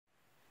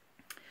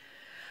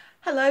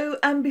Hello,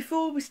 and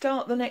before we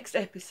start the next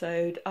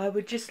episode, I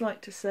would just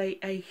like to say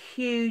a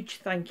huge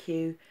thank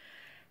you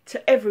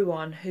to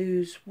everyone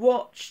who's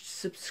watched,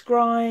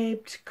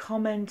 subscribed,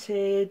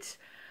 commented,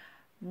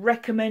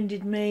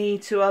 recommended me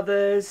to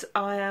others.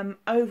 I am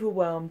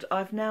overwhelmed.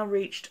 I've now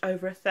reached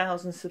over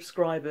 1,000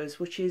 subscribers,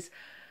 which is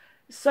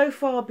so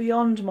far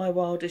beyond my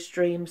wildest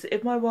dreams.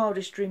 If my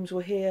wildest dreams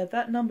were here,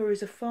 that number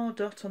is a far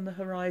dot on the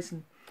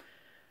horizon.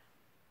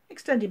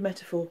 Extended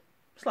metaphor,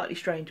 slightly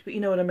strange, but you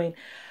know what I mean.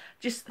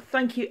 Just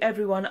thank you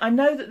everyone. I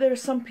know that there are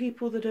some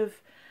people that have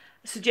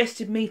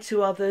suggested me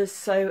to others,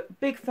 so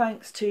big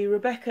thanks to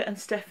Rebecca and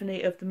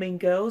Stephanie of the Mean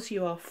Girls.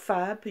 You are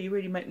fab, you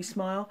really make me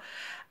smile.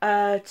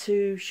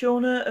 To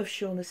Shauna of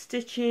Shauna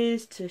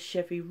Stitches, to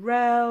Chevy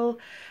Rell,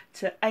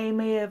 to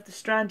Amy of the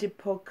Stranded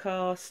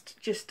podcast.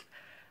 Just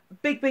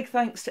big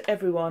thanks to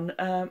everyone.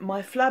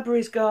 My flabber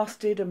is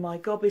garsted and my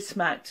gob is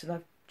smacked, and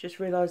I've just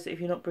realised that if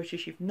you're not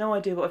British you've no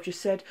idea what I've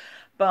just said,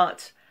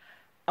 but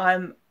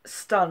I'm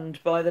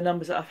stunned by the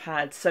numbers that I've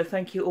had, so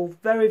thank you all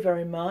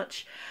very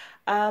much.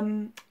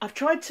 I've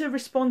tried to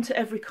respond to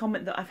every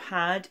comment that I've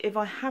had. If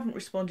I haven't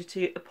responded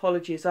to you,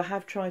 apologies. I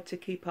have tried to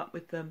keep up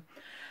with them.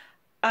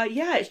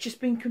 Yeah, it's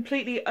just been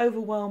completely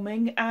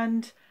overwhelming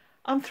and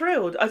I'm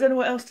thrilled. I don't know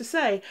what else to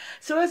say.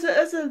 So as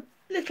a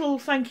little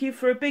thank you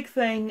for a big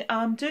thing,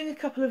 I'm doing a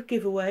couple of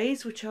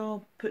giveaways, which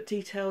I'll put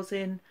details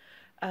in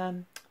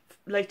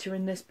later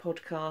in this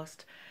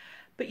podcast.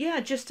 But yeah,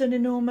 just an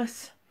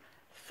enormous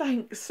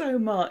thanks so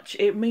much.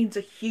 It means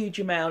a huge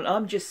amount.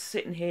 I'm just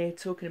sitting here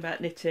talking about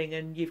knitting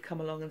and you've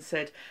come along and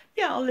said,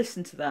 yeah, I'll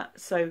listen to that.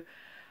 So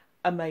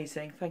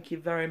amazing. Thank you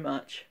very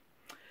much.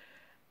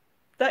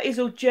 That is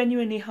all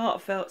genuinely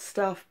heartfelt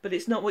stuff, but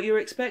it's not what you're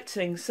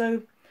expecting.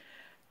 So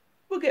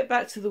we'll get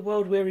back to the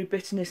world-weary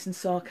bitterness and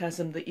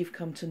sarcasm that you've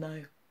come to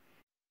know.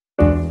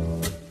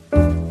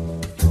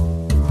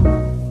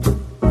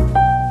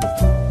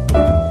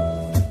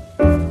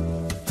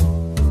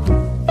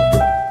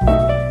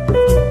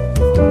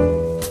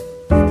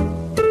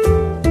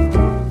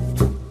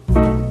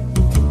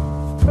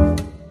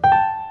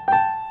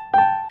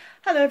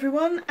 Hello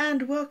everyone,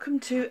 and welcome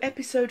to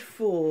episode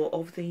 4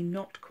 of the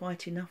Not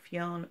Quite Enough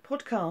Yarn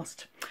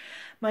podcast.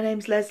 My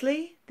name's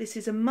Leslie. This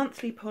is a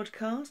monthly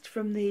podcast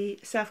from the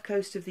south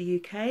coast of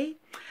the UK,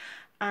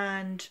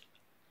 and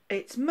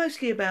it's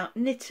mostly about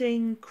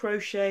knitting,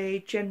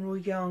 crochet, general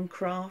yarn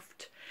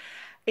craft.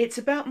 It's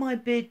about my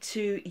bid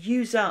to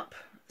use up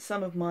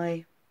some of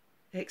my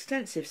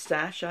extensive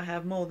stash. I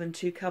have more than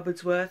 2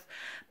 cupboards worth,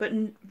 but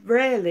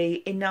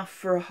rarely enough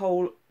for a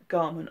whole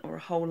garment or a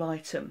whole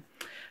item.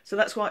 So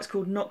that's why it's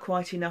called Not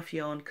Quite Enough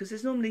Yarn, because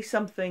there's normally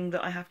something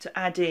that I have to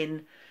add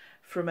in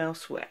from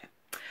elsewhere.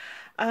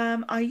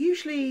 I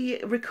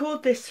usually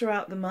record this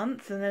throughout the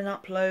month and then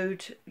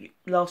upload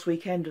last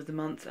weekend of the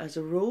month as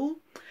a rule.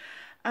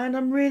 And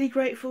I'm really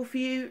grateful for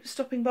you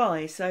stopping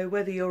by. So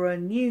whether you're a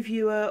new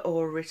viewer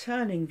or a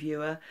returning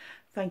viewer,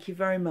 thank you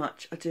very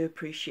much. I do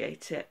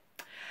appreciate it.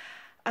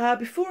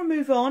 Before I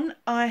move on,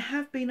 I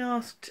have been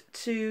asked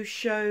to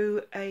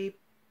show a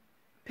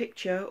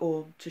picture,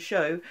 or to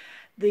show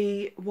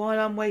the While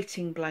I'm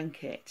Waiting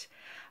blanket.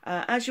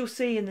 As you'll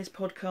see in this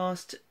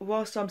podcast,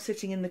 whilst I'm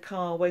sitting in the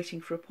car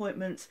waiting for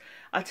appointments,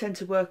 I tend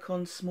to work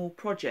on small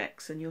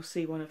projects, and you'll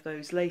see one of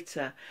those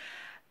later.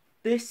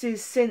 This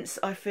is since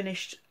I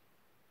finished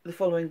the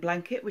following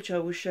blanket, which I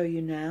will show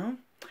you now.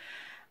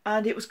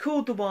 And it was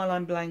called the While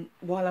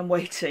I'm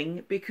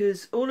Waiting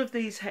because all of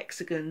these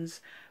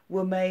hexagons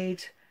were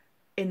made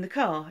in the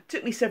car. It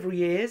took me several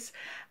years,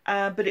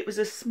 but it was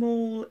a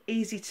small,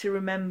 easy to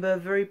remember,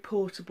 very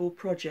portable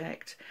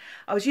project.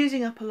 I was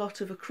using up a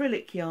lot of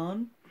acrylic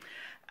yarn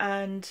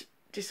and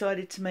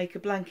decided to make a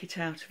blanket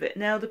out of it.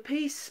 Now the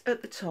piece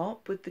at the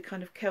top with the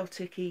kind of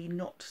Celtic-y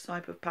knot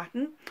type of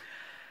pattern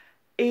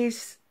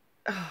is,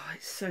 oh,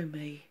 it's so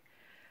me.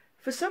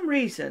 For some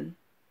reason,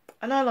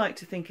 and I like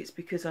to think it's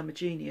because I'm a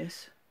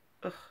genius,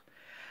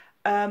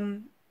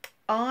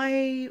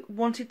 I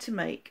wanted to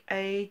make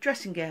a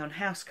dressing gown,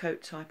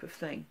 housecoat type of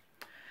thing.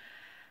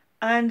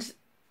 And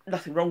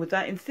nothing wrong with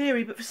that in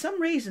theory, but for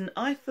some reason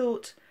I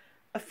thought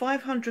a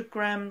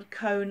 500-gram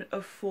cone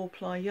of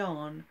 4-ply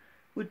yarn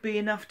would be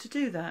enough to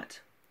do that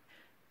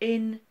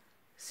in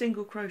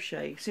single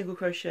crochet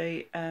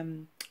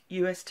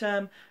US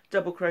term,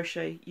 double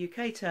crochet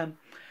UK term.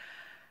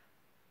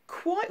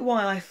 Quite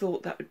why I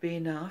thought that would be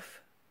enough,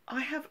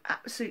 I have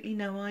absolutely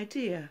no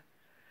idea.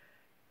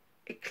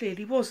 It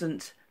clearly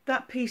wasn't.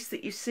 That piece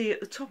that you see at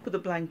the top of the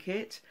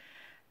blanket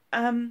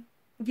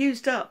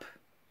used up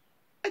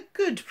a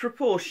good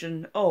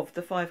proportion of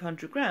the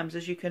 500 grams,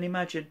 as you can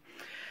imagine.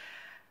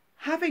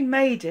 Having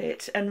made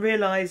it and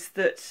realised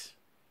that,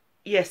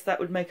 yes, that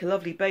would make a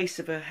lovely base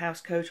of a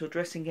housecoat or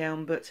dressing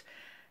gown, but it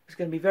was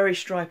going to be very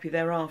stripy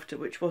thereafter,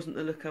 which wasn't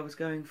the look I was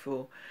going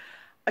for.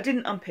 I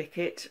didn't unpick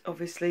it,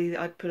 obviously.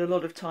 I'd put a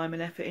lot of time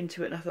and effort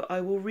into it, and I thought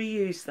I will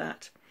reuse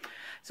that.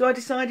 So I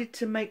decided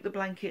to make the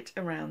blanket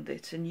around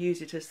it and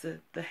use it as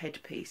the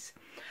headpiece.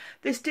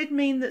 This did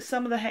mean that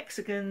some of the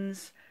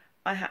hexagons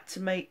I had to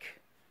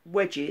make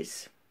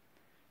wedges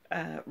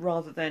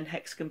rather than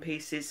hexagon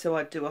pieces, so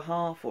I'd do a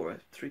half or a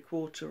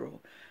 3/4 or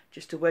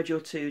just a wedge or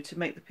two to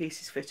make the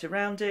pieces fit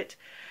around it.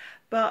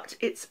 But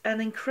it's an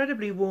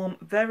incredibly warm,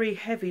 very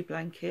heavy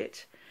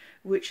blanket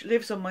which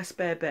lives on my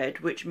spare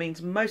bed, which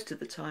means most of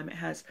the time it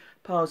has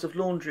piles of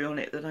laundry on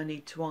it that I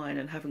need to iron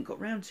and haven't got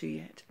round to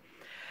yet.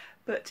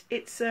 But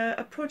it's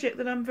a project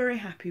that I'm very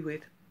happy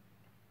with.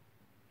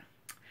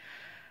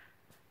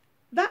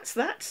 That's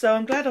that, so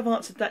I'm glad I've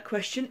answered that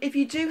question. If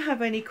you do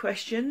have any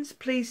questions,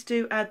 please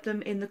do add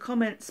them in the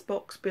comments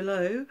box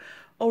below,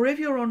 or if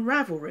you're on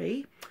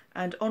Ravelry,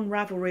 and on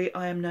Ravelry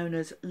I am known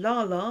as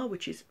Lahlah,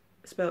 which is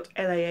spelled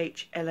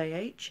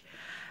L-A-H-L-A-H,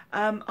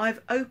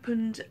 I've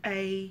opened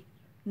a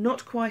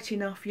Not Quite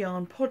Enough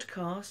Yarn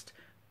podcast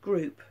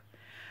group.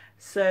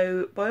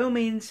 So by all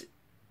means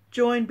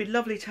join, be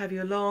lovely to have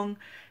you along,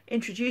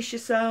 introduce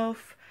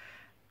yourself,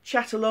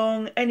 chat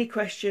along, any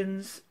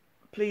questions,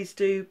 please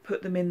do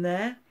put them in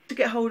there. To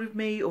get hold of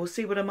me or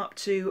see what I'm up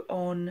to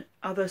on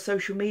other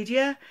social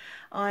media,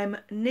 I'm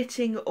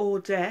Knitting or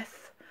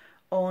Death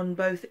on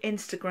both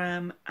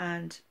Instagram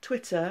and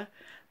Twitter,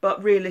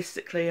 but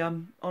realistically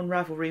I'm on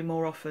Ravelry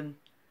more often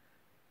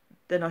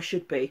than I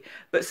should be,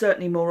 but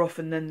certainly more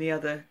often than the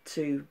other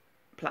two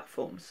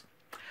platforms.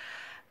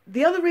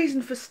 The other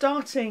reason for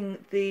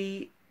starting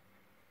the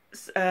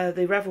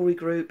Ravelry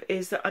group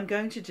is that I'm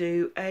going to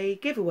do a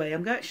giveaway.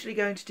 I'm actually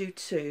going to do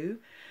two.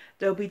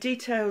 There'll be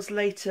details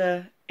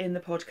later in the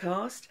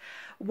podcast.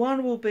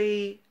 One will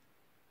be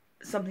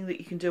something that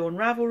you can do on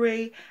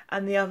Ravelry,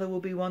 and the other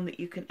will be one that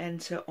you can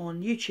enter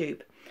on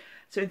YouTube.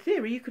 So in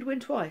theory, you could win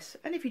twice.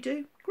 And if you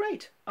do,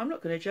 great. I'm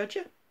not going to judge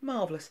you.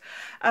 Marvellous.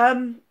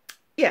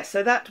 Yeah,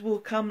 so that will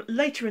come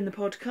later in the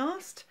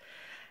podcast.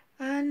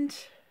 And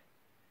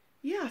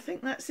yeah, I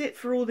think that's it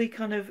for all the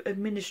kind of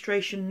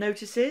administration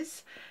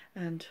notices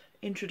and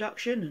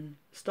introduction and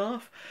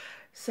stuff.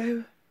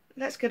 So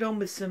let's get on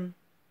with some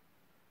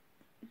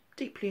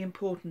deeply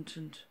important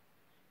and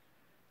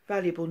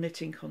valuable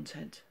knitting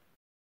content.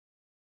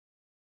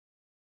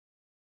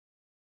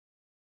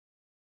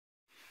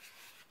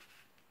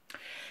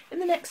 In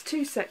the next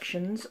two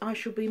sections I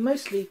shall be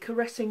mostly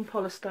caressing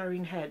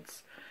polystyrene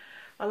heads.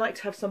 I like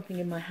to have something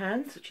in my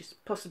hands, which is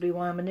possibly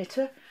why I'm a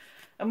knitter,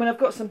 and when I've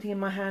got something in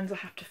my hands I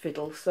have to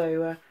fiddle,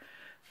 so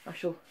I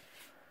shall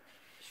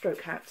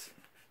stroke hats.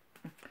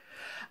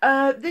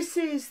 This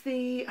is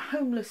the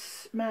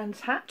homeless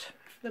man's hat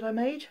that I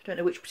made. I don't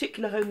know which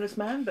particular homeless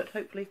man, but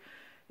hopefully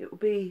it will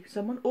be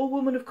someone, or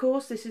woman of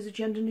course. This is a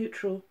gender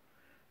neutral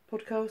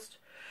podcast.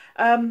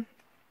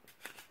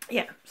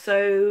 Yeah,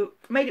 so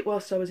made it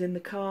whilst I was in the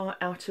car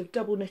out of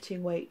double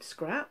knitting weight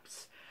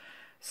scraps.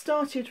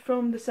 Started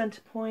from the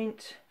centre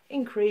point,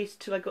 increased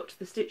till I got to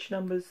the stitch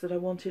numbers that I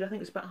wanted. I think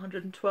it was about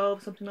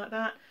 112, something like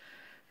that.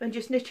 Then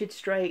just knitted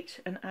straight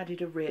and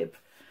added a rib,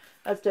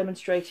 as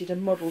demonstrated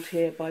and modelled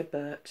here by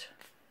Bert.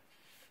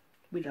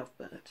 We love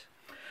Bert.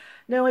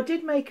 Now I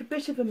did make a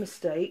bit of a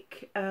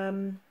mistake.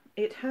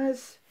 It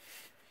has,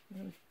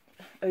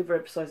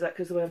 overemphasise that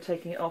because of the way I'm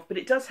taking it off, but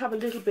it does have a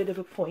little bit of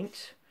a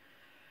point.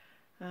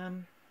 Yeah,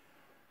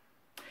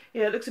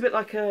 it looks a bit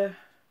like an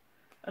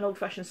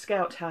old-fashioned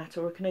scout hat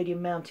or a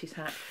Canadian Mounties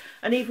hat,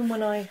 and even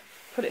when I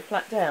put it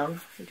flat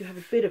down we do have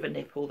a bit of a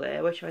nipple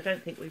there, which I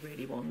don't think we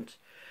really want,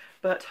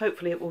 but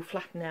hopefully it will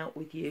flatten out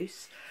with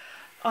use.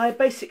 I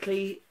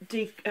basically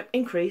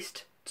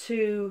increased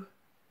two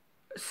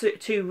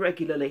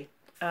regularly,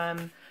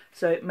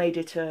 so it made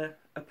it a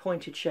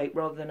pointed shape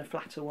rather than a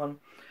flatter one.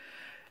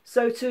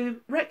 So to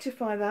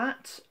rectify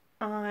that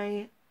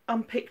I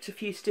unpicked a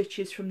few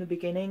stitches from the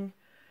beginning,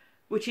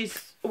 which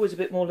is always a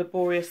bit more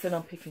laborious than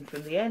unpicking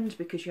from the end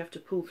because you have to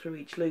pull through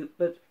each loop,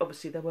 but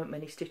obviously there weren't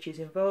many stitches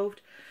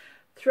involved.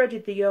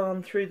 Threaded the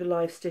yarn through the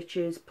live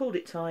stitches, pulled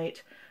it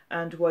tight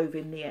and wove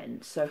in the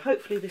end. So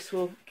hopefully this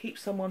will keep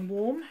someone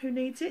warm who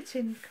needs it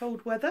in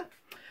cold weather.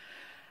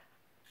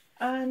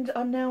 And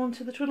I'm now on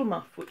to the twiddle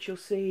muff, which you'll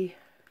see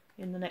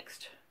in the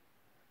next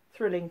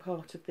thrilling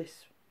part of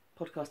this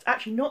podcast.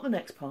 Actually, not the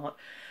next part.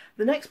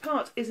 The next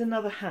part is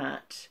another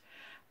hat.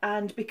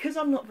 And because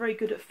I'm not very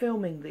good at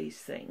filming these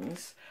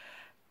things,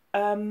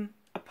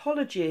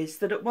 apologies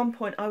that at one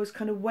point I was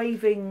kind of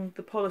waving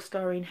the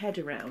polystyrene head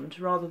around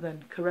rather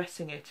than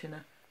caressing it in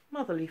a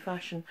motherly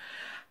fashion,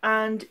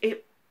 and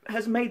it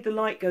has made the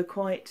light go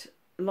quite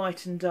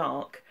light and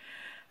dark.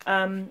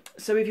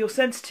 So if you're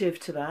sensitive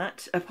to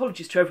that,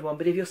 apologies to everyone,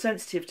 but if you're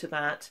sensitive to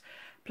that,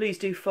 please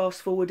do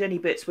fast forward any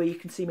bits where you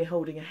can see me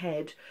holding a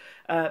head,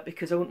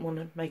 because I wouldn't want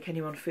to make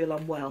anyone feel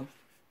unwell,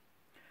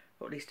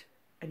 or at least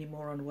any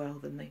more unwell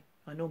than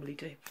I normally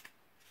do.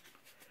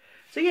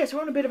 So yes,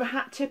 we're on a bit of a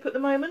hat tip at the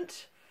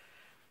moment,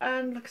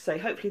 and like I say,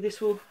 hopefully this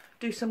will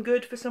do some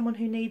good for someone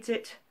who needs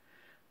it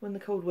when the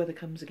cold weather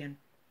comes again.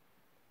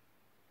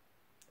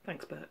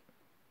 Thanks, Bert.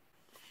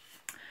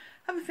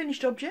 I have a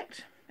finished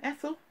object.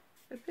 Ethel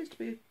appears to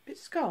be a bit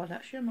scarred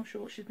actually, I'm not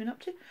sure what she's been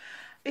up to.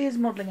 Is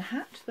modelling a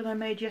hat that I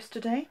made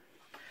yesterday.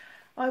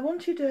 I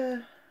wanted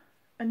a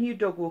new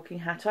dog walking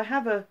hat. I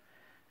have a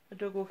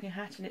dog walking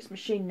hat and it's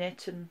machine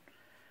knit, and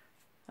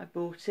I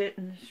bought it,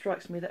 and it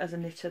strikes me that as a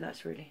knitter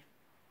that's really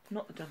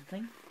not the done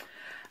thing.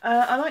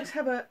 I like to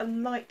have a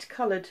light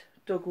coloured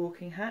dog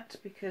walking hat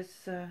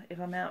because if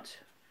I'm out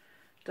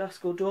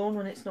dusk or dawn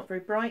when it's not very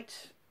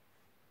bright,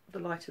 the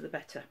lighter the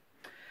better.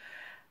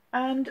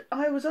 And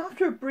I was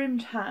after a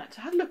brimmed hat.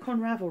 I had a look on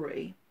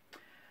Ravelry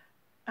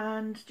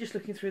and just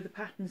looking through the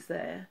patterns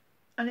there,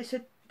 and it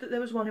said that there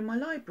was one in my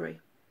library.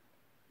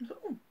 I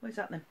thought, oh, where's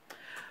that then?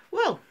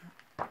 Well,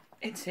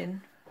 it's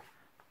in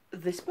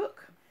this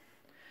book,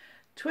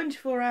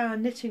 24-Hour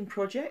Knitting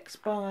Projects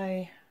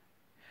by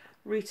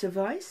Rita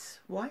Weiss,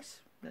 I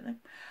don't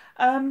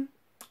know.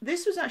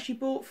 This was actually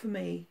bought for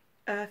me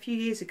a few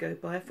years ago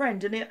by a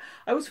friend, and I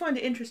always find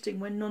it interesting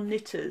when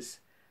non-knitters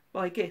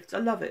buy gifts. I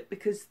love it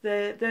because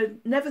they're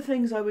never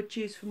things I would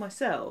choose for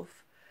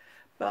myself,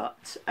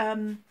 but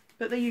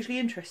they're usually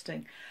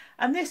interesting.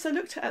 And this I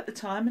looked at the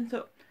time and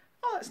thought,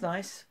 oh, that's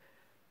nice,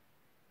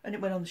 and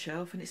it went on the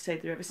shelf and it's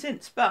stayed there ever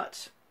since.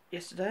 But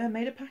yesterday I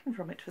made a pattern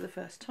from it for the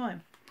first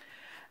time.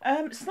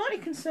 Slightly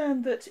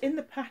concerned that in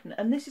the pattern,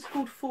 and this is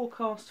called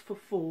Forecast for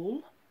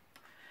Fall,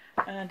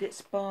 and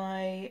it's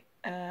by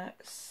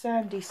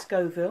Sandy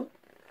Scoville.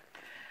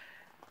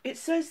 It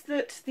says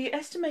that the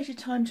estimated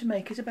time to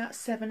make is about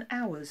 7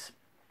 hours.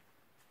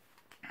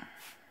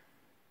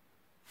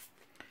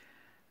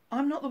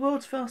 I'm not the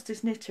world's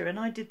fastest knitter, and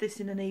I did this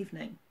in an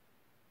evening,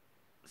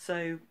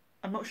 so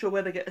I'm not sure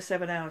where they get the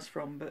 7 hours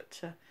from, but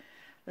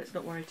let's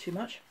not worry too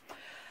much.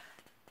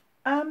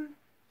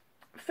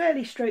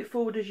 Fairly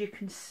straightforward, as you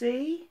can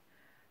see.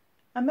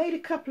 I made a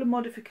couple of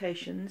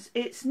modifications.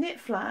 It's knit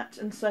flat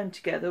and sewn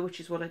together, which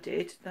is what I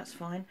did. That's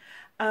fine.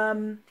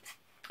 I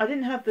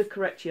didn't have the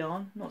correct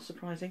yarn, not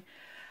surprising.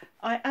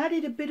 I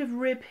added a bit of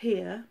rib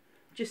here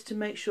just to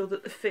make sure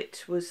that the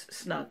fit was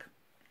snug.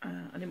 I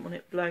didn't want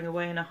it blowing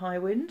away in a high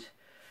wind.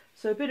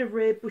 So a bit of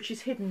rib, which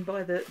is hidden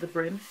by the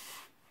brim.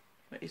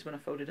 That is when I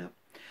fold it up.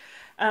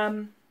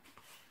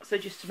 So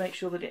just to make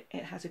sure that it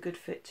has a good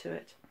fit to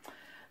it.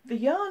 The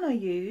yarn I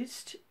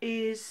used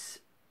is,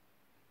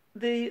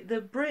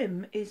 the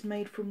brim is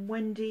made from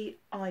Wendy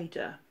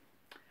Ida,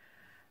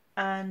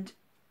 and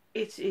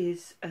it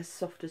is as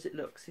soft as it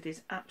looks. It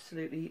is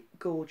absolutely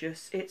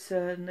gorgeous. It's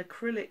an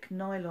acrylic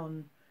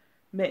nylon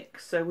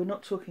mix, so we're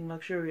not talking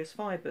luxurious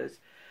fibres,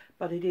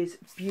 but it is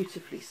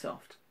beautifully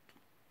soft.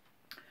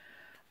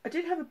 I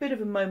did have a bit of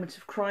a moment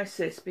of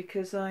crisis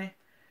because I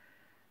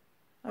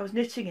was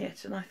knitting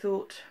it and I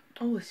thought,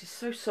 oh, this is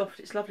so soft,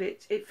 it's lovely,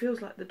 it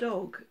feels like the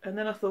dog. And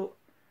then I thought,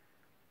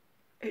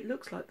 it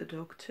looks like the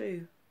dog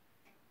too.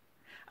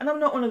 And I'm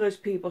not one of those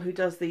people who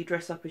does the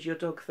dress up as your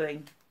dog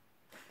thing.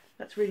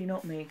 That's really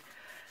not me.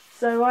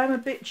 So I'm a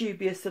bit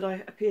dubious that I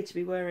appear to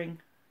be wearing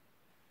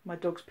my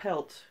dog's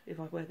pelt if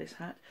I wear this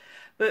hat.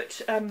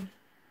 But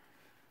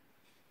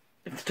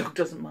if the dog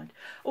doesn't mind.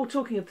 Oh,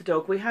 talking of the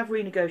dog, we have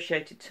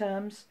renegotiated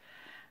terms,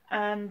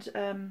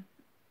 and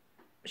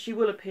she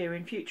will appear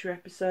in future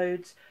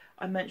episodes.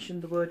 I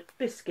mentioned the word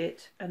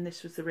biscuit, and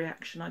this was the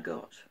reaction I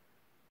got.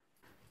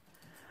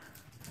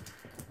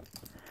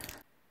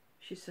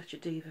 She's such a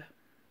diva.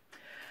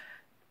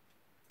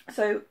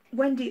 So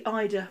Wendy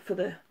Ida for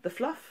the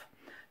fluff.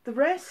 The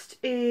rest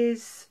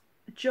is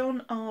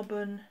John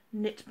Arbon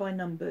Knit by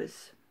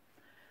Numbers.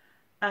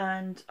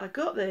 And I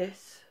got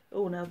this.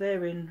 Oh, now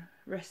they're in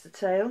Rest the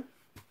Tail.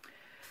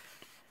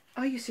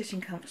 Are you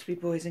sitting comfortably,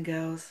 boys and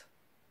girls?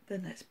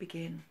 Then let's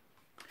begin.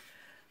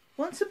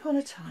 Once upon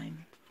a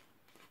time,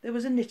 there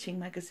was a knitting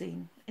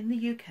magazine in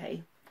the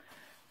UK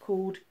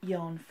called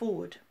Yarn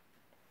Forward.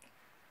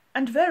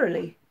 And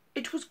verily,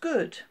 it was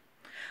good.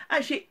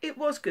 Actually, it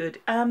was good.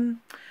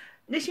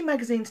 Knitting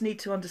magazines need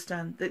to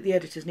understand, the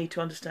editors need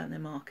to understand their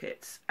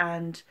markets.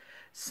 And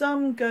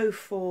some go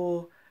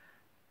for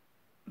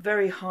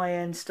very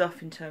high-end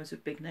stuff in terms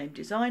of big-name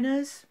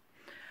designers.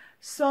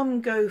 Some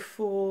go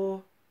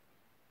for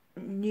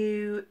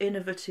new,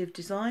 innovative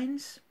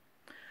designs.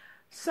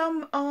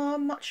 Some are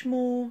much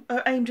more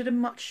aimed at a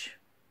much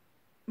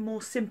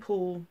more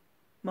simple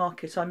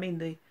market. I mean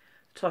the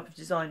type of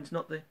designs,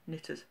 not the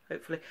knitters,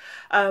 hopefully.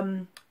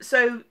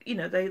 So, you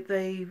know,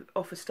 they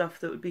offer stuff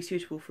that would be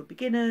suitable for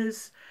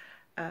beginners,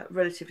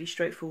 relatively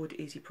straightforward,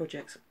 easy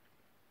projects.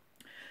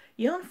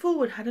 Yarn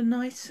Forward had a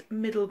nice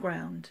middle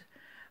ground.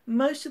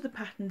 Most of the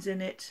patterns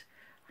in it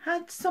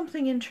had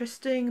something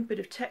interesting, a bit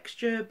of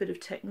texture, a bit of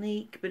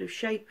technique, a bit of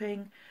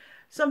shaping,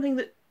 something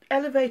that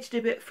elevated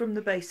a bit from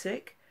the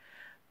basic,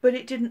 but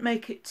it didn't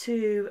make it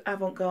too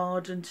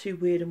avant-garde and too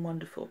weird and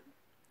wonderful.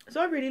 So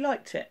I really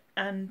liked it,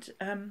 and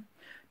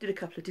did a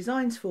couple of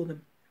designs for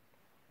them.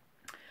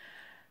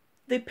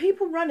 The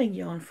people running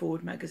Yarn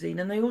Forward magazine,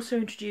 and they also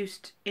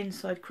introduced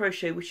Inside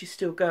Crochet, which is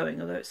still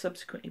going, although it's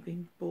subsequently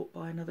been bought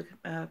by another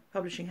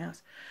publishing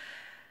house,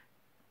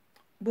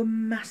 were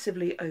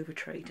massively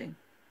overtrading.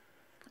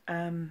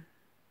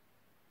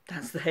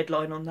 That's the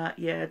headline on that.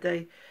 Yeah,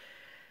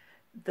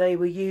 they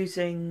were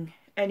using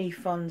any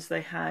funds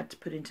they had to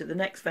put into the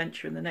next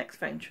venture and the next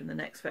venture and the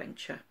next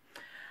venture,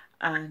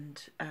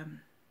 and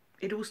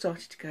it all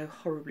started to go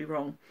horribly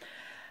wrong.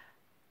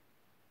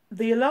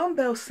 The alarm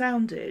bell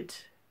sounded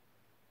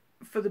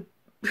for the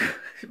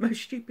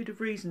most stupid of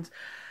reasons.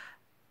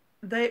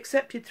 they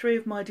accepted 3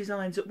 of my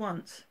designs at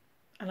once.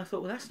 And I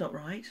thought, well, that's not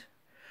right.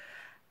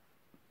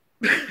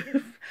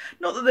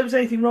 Not that there was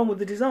anything wrong with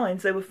the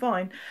designs, they were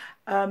fine.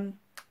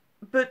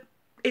 But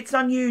it's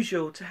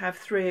unusual to have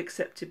 3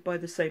 accepted by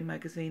the same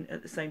magazine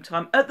at the same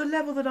time. At the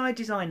level that I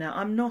design now,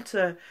 I'm not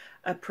a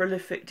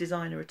prolific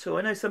designer at all.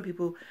 I know some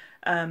people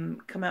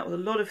come out with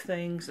a lot of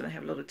things and they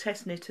have a lot of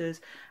test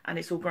knitters and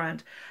it's all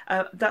grand.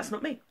 That's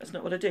not me. That's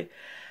not what I do.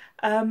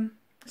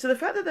 So the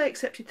fact that they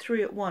accepted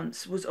 3 at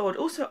once was odd.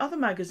 Also, other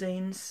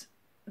magazines,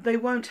 they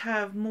won't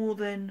have more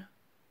than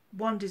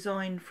 1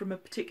 design from a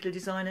particular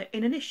designer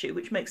in an issue,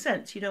 which makes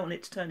sense. You don't want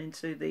it to turn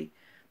into the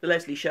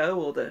Leslie show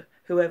or the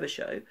whoever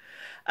show.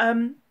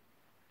 So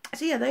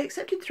yeah, they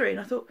accepted 3 and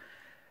I thought,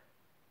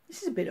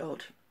 this is a bit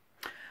odd.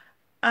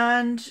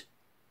 And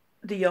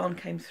the yarn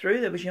came through.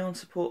 There was yarn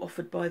support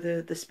offered by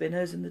the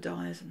spinners and the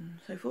dyers and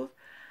so forth.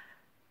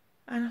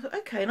 And I thought,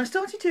 okay, and I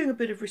started doing a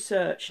bit of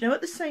research. Now,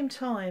 at the same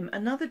time,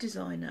 another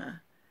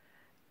designer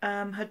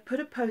had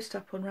put a post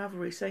up on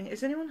Ravelry saying,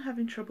 is anyone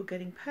having trouble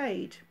getting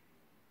paid?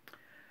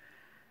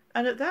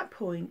 And at that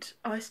point,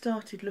 I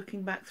started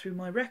looking back through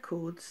my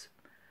records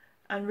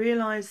and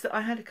realised that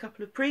I had a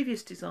couple of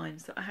previous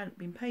designs that I hadn't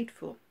been paid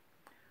for.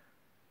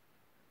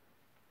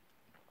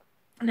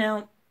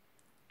 Now,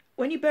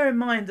 when you bear in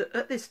mind that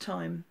at this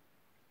time,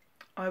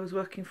 I was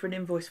working for an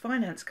invoice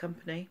finance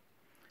company,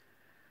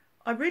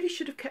 I really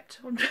should have kept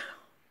on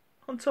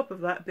top of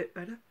that a bit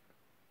better.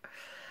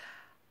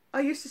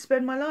 I used to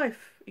spend my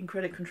life in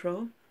credit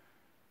control.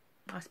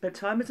 I spent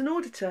time as an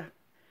auditor.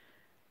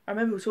 I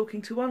remember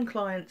talking to one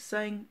client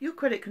saying, your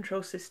credit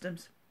control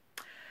systems,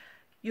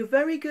 you're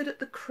very good at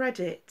the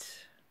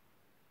credit.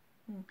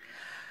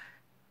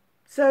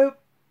 So,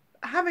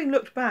 having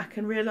looked back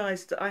and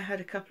realised that I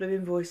had a couple of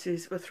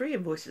invoices, well, 3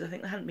 invoices I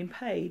think that hadn't been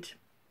paid,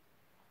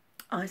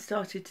 I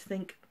started to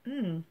think,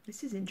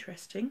 this is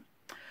interesting.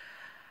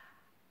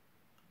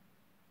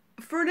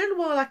 For a little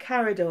while I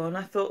carried on.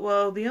 I thought,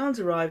 well, the yarn's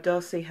arrived,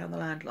 I'll see how the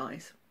land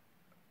lies.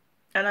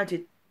 And I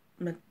did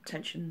my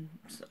tension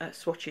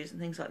swatches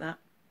and things like that.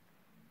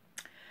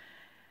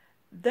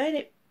 Then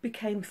it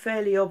became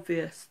fairly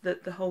obvious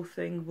that the whole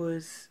thing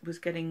was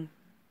getting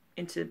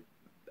into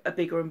a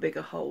bigger and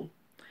bigger hole.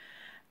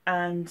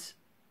 And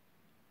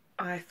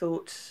I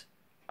thought,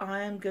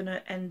 I am going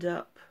to end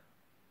up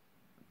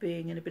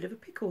being in a bit of a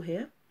pickle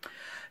here.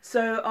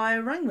 So I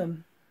rang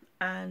them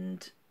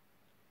and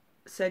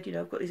said, you know,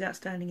 I've got these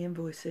outstanding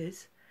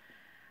invoices.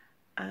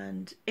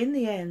 And in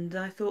the end,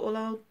 I thought, well,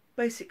 I'll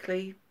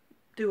basically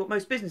do what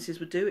most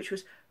businesses would do, which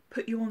was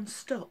put you on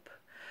stop.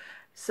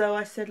 So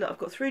I said, look, I've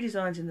got 3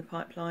 designs in the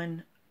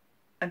pipeline.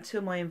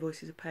 Until my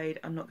invoices are paid,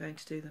 I'm not going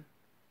to do them.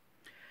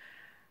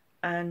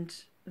 And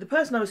the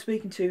person I was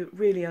speaking to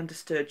really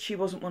understood. She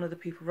wasn't one of the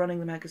people running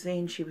the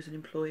magazine. She was an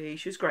employee.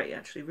 She was great,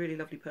 actually, really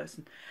lovely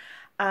person.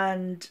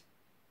 And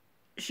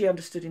she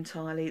understood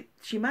entirely.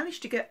 She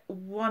managed to get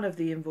one of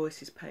the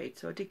invoices paid,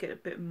 so I did get a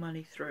bit of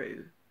money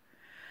through.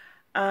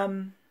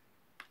 And,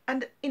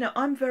 you know,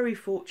 I'm very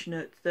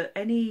fortunate that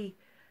any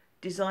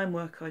design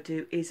work I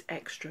do is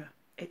extra.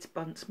 It's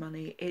Bunce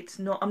money. It's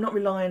not, I'm not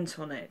reliant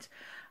on it.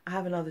 I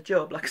have another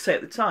job. Like I say,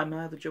 at the time,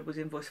 my other job was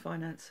invoice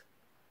finance.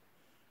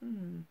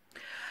 And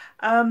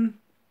the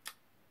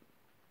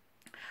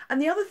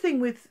other thing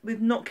with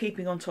not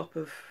keeping on top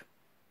of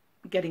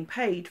getting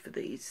paid for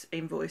these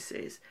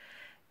invoices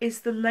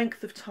is the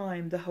length of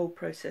time the whole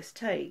process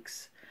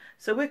takes.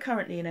 So we're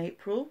currently in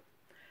April.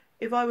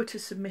 If I were to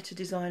submit a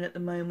design at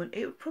the moment,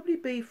 it would probably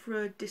be for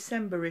a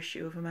December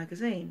issue of a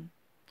magazine.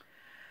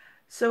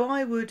 So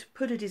I would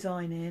put a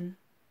design in,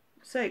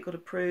 say it got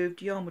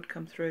approved, yarn would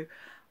come through.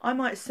 I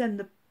might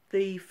send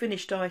the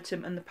finished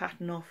item and the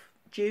pattern off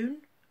June,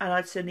 and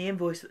I'd send the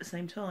invoice at the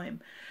same time.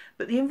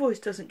 But the invoice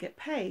doesn't get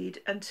paid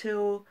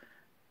until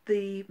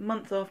the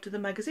month after the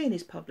magazine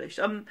is published.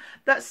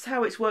 That's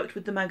how it's worked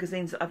with the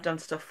magazines that I've done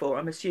stuff for.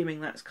 I'm assuming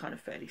that's kind of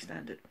fairly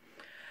standard.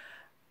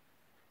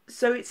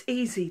 So it's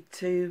easy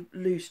to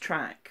lose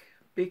track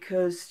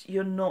because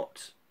you're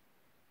not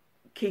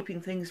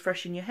keeping things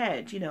fresh in your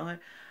head. You know,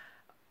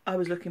 I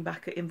was looking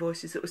back at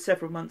invoices that were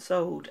several months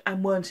old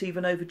and weren't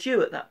even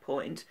overdue at that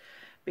point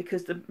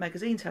because the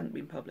magazines hadn't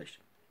been published.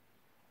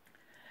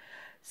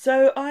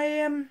 So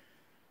I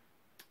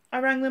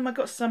rang them, I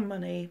got some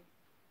money,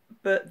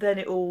 but then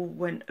it all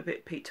went a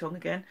bit Pete Tong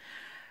again.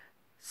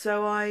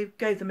 So I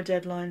gave them a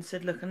deadline,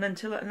 said, look, and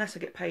unless I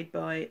get paid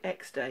by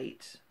X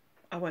date,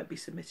 I won't be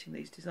submitting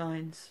these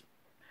designs.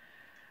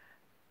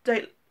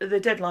 The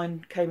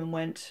deadline came and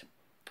went,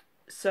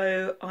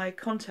 so I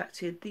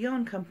contacted the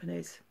yarn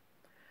companies.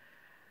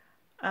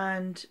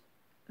 And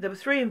there were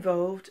 3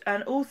 involved,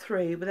 and all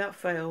 3, without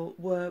fail,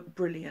 were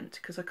brilliant,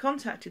 because I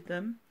contacted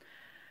them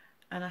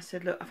and I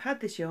said, look, I've had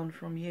this yarn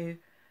from you.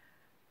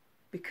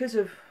 Because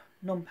of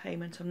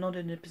non-payment, I'm not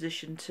in a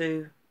position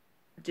to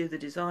do the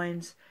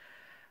designs.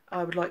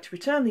 I would like to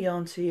return the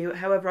yarn to you.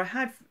 However, I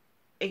have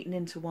eaten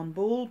into one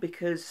ball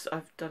because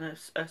I've done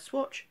a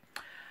swatch.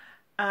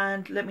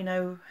 And let me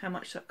know how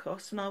much that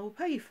costs and I will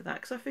pay you for that.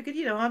 Because I figured,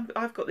 you know,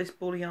 I've got this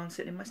ball of yarn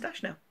sitting in my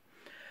stash now.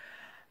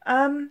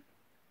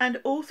 And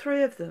all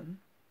three of them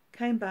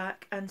came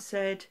back and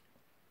said,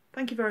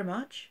 thank you very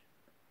much.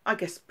 I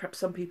guess perhaps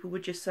some people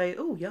would just say,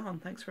 oh, yarn,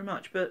 thanks very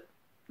much, but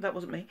that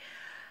wasn't me.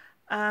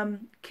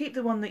 Keep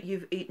the one that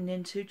you've eaten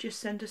into, just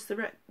send us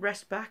the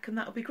rest back and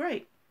that'll be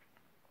great.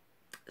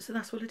 So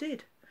that's what I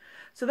did.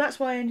 So that's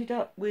why I ended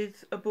up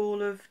with a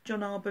ball of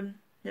John Arbon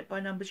Knit by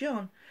Numbers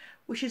yarn,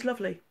 which is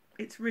lovely.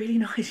 It's really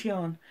nice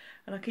yarn,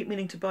 and I keep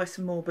meaning to buy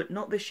some more, but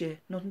not this year,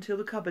 not until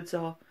the cupboards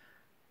are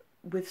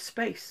with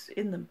space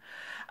in them.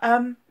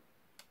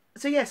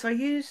 So yes, I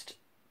used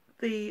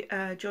the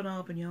John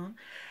Arbon yarn.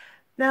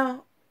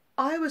 Now,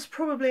 I was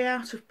probably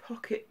out of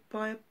pocket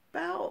by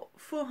about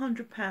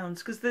 £400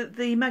 because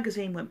the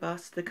magazine went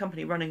bust, the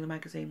company running the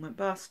magazine went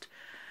bust.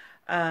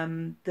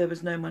 There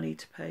was no money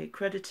to pay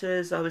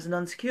creditors. I was an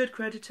unsecured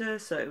creditor,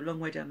 so long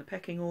way down the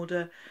pecking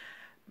order.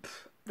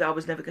 I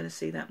was never going to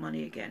see that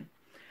money again.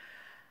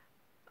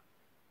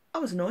 I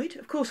was annoyed.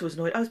 Of course I was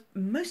annoyed. I was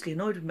mostly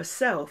annoyed with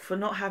myself for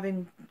not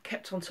having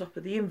kept on top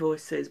of the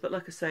invoices. But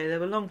like I say, there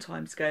were long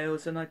time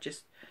scales and I'd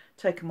just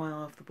taken my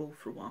eye off the ball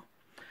for a while.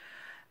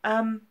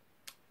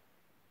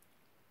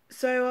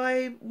 So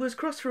I was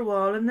cross for a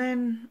while, and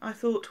then I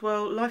thought,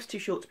 well, life's too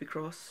short to be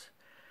cross.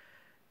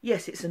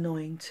 Yes, it's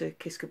annoying to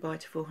kiss goodbye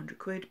to 400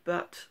 quid,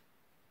 but,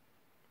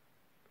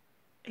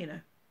 you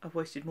know, I've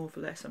wasted more for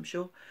less, I'm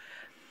sure.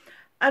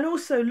 And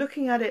also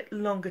looking at it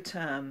longer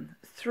term,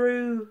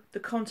 through the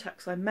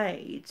contacts I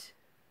made,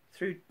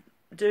 through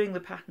doing the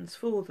patterns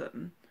for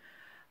them,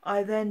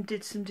 I then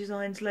did some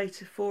designs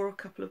later for a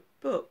couple of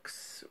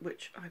books,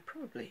 which I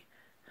probably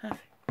have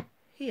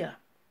here.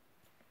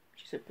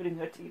 She said, putting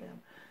her tea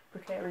down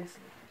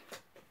precariously.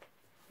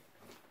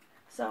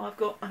 So I've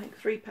got, I think,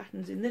 3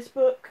 patterns in this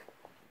book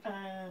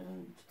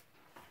and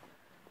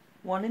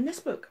 1 in this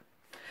book.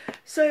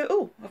 So,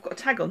 oh, I've got a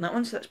tag on that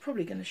one, so that's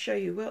probably going to show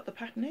you what the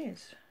pattern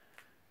is.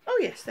 Oh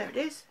yes, there it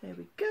is. There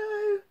we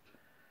go.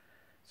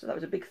 So that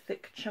was a big,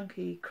 thick,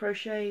 chunky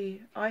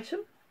crochet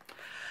item.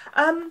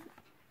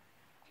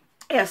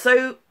 Yeah,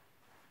 so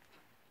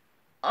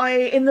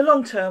in the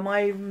long term,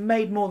 I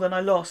made more than I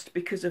lost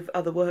because of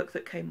other work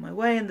that came my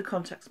way and the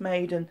contacts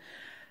made, and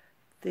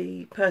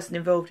the person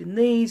involved in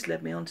these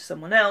led me on to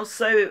someone else.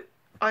 So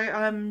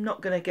I'm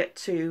not going to get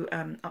too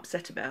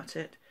upset about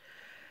it.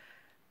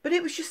 But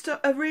it was just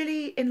a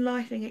really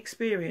enlightening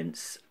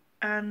experience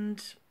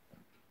and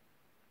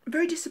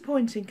very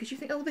disappointing because you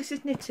think, oh, this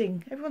is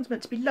knitting. Everyone's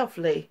meant to be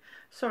lovely.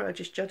 Sorry, I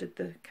just judged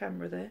the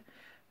camera there.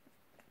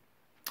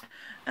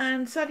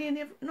 And sadly,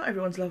 not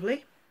everyone's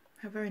lovely.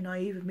 How very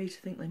naive of me to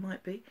think they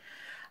might be.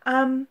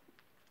 So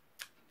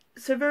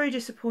very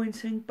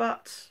disappointing,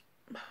 but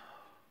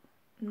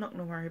I'm not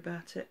going to worry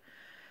about it.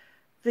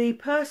 The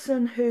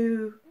person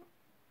who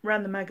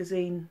ran the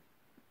magazine,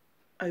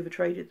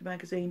 overtraded the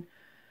magazine,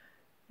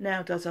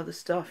 now does other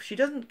stuff. She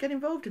doesn't get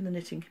involved in the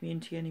knitting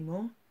community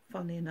anymore,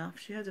 funnily enough.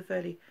 She has a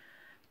fairly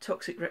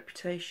toxic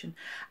reputation.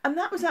 And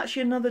that was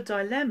actually another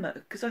dilemma,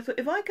 because I thought,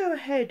 if I go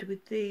ahead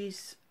with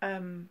these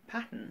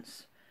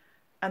patterns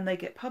and they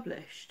get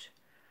published,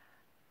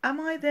 am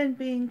I then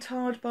being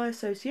tarred by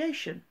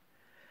association?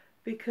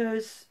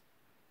 Because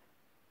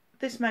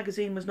this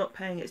magazine was not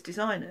paying its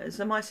designers.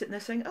 Am I sitting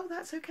there saying, oh,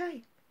 that's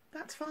okay,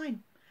 that's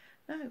fine?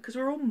 No, because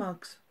we're all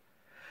mugs.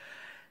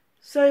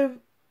 So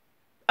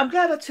I'm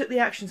glad I took the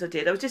actions I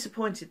did. I was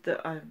disappointed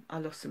that I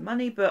lost some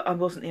money, but I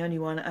wasn't the only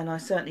one, and I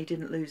certainly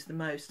didn't lose the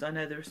most. I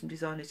know there are some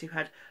designers who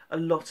had a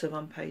lot of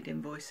unpaid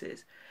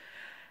invoices.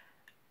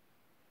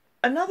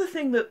 Another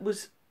thing that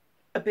was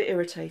a bit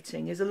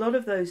irritating is a lot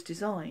of those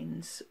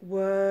designs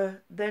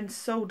were then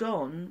sold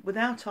on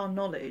without our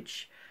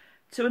knowledge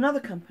to another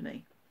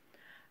company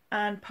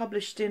and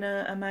published in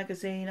a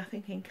magazine, I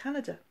think in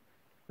Canada.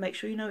 Make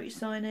sure you know what you're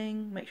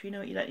signing, make sure you know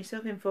what you're letting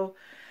yourself in for.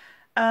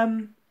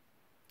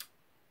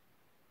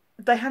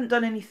 They hadn't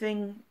done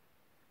anything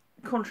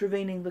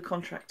contravening the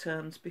contract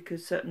terms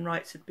because certain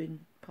rights had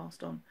been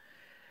passed on.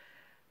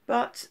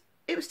 But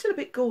it was still a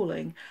bit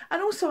galling.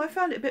 And also I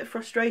found it a bit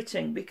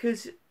frustrating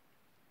because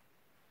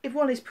if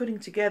one is putting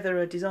together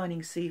a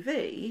designing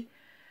CV,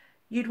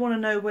 you'd want to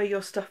know where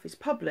your stuff is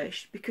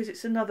published because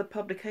it's another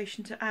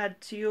publication to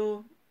add to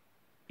your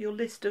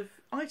list of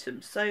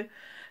items. So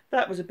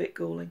that was a bit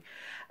galling.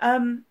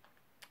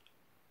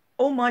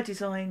 All my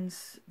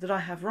designs that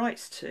I have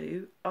rights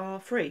to are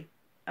free.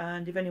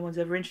 And if anyone's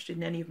ever interested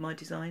in any of my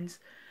designs,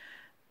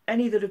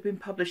 any that have been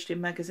published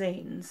in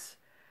magazines,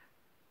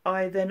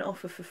 I then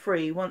offer for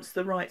free once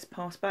the rights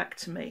pass back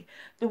to me.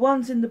 The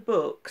ones in the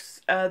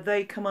books,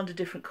 they come under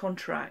different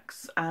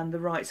contracts and the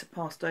rights are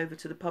passed over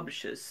to the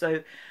publishers.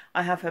 So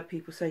I have had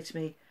people say to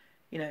me,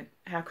 you know,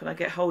 how can I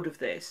get hold of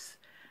this?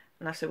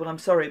 And I said, well, I'm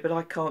sorry, but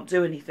I can't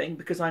do anything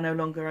because I no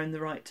longer own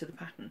the right to the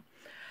pattern.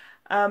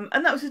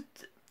 And that was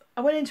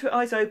I went into it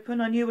eyes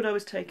open. I knew what I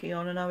was taking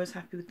on and I was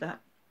happy with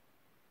that.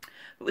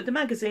 But with the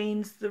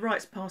magazines, the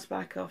rights pass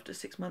back after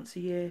 6 months a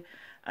year,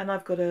 and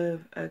I've got a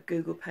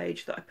Google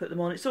page that I put them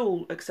on. It's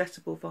all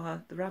accessible via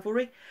the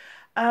Ravelry.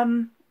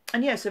 And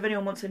yeah, so if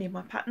anyone wants any of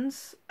my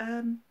patterns,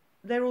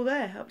 they're all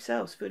there. Help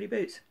yourselves, fill your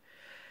boots.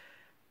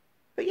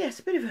 But yes,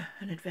 a bit of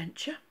an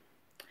adventure.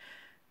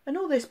 And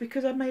all this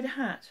because I made a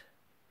hat.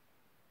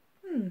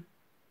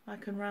 I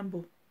can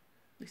ramble.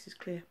 This is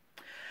clear.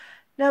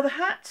 Now the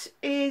hat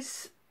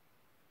is,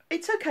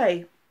 it's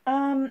okay.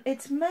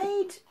 It's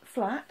made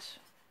flat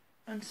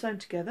and sewn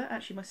together.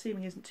 Actually, my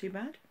seaming isn't too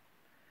bad.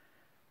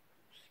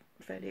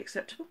 It's fairly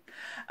acceptable.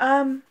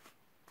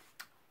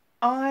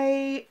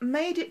 I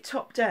made it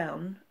top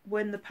down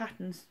when the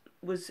pattern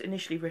was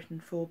initially written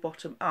for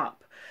bottom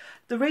up.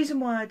 The reason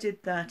why I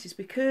did that is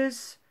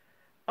because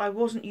I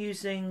wasn't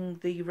using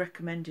the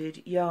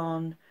recommended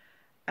yarn.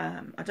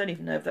 I don't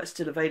even know if that's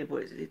still available.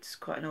 It's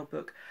quite an old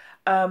book.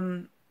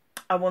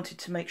 I wanted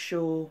to make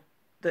sure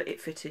that it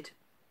fitted.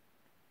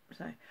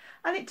 So,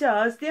 and it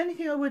does. The only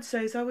thing I would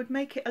say is I would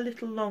make it a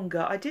little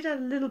longer. I did add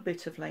a little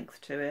bit of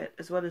length to it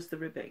as well as the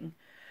ribbing,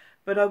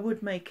 but I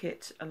would make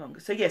it a longer.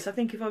 So yes, I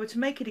think if I were to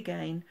make it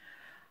again,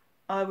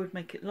 I would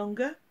make it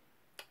longer,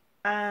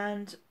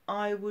 and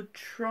I would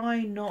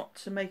try not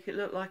to make it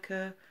look like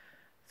a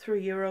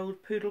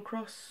 3-year-old poodle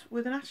cross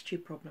with an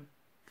attitude problem.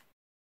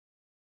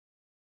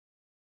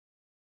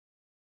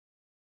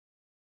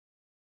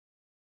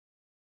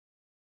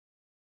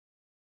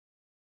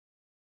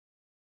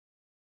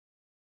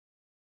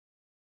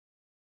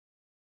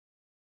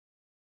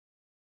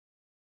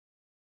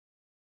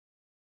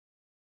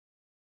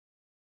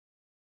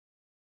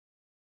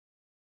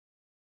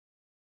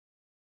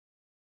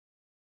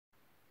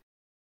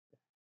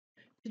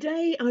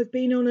 Today I've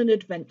been on an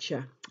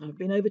adventure. I've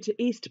been over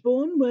to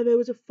Eastbourne where there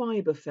was a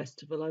fibre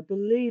festival. I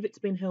believe it's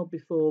been held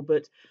before,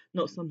 but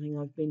not something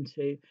I've been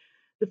to.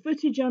 The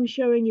footage I'm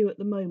showing you at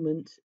the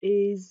moment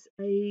is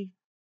a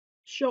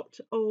shot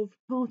of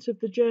part of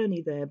the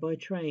journey there by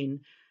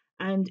train,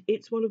 and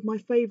it's one of my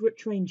favourite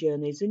train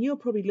journeys. And you're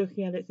probably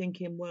looking at it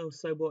thinking, well,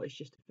 so what, it's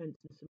just a fence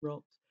and some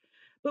rocks.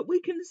 But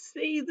we can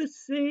see the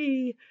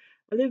sea.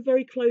 I live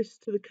very close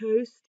to the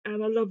coast,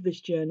 and I love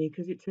this journey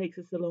because it takes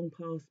us along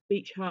past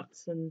beach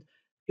huts and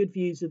good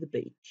views of the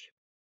beach.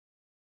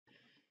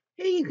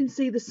 Here you can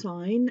see the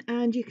sign,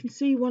 and you can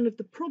see one of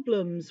the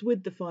problems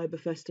with the Fibre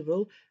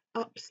Festival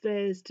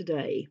upstairs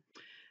today.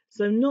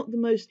 So not the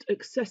most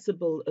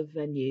accessible of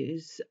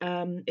venues.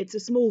 It's a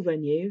small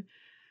venue,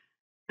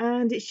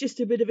 and it's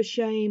just a bit of a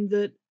shame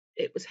that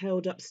it was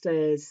held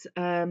upstairs.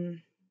 I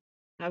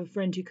have a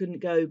friend who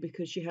couldn't go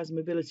because she has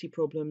mobility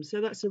problems,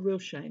 so that's a real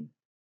shame.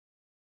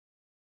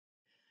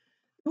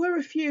 There were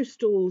a few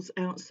stalls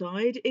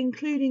outside,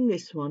 including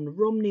this one,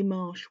 Romney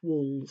Marsh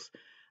Wools.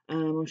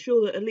 I'm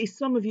sure that at least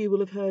some of you will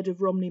have heard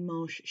of Romney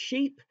Marsh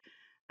sheep,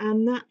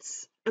 and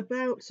that's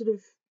about sort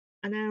of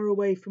an hour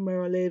away from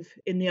where I live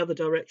in the other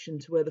direction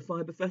to where the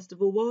Fibre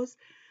Festival was.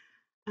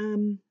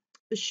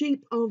 The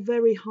sheep are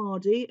very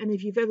hardy, and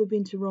if you've ever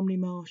been to Romney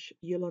Marsh,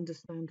 you'll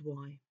understand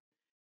why.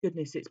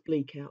 Goodness, it's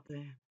bleak out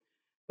there.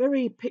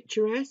 Very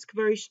picturesque,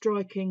 very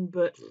striking,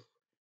 but you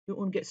don't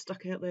want to get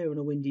stuck out there on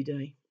a windy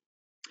day.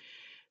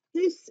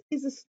 This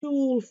is a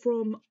stall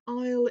from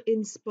Isle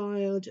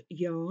Inspired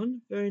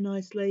Yarn. Very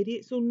nice lady.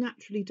 It's all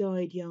naturally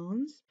dyed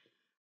yarns.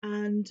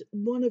 And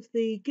one of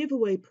the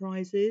giveaway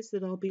prizes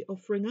that I'll be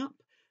offering up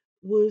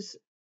was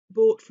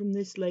bought from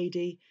this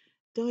lady,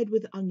 dyed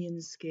with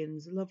onion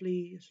skins, a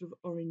lovely sort of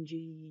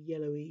orangey,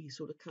 yellowy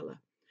sort of colour.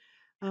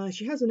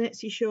 She has an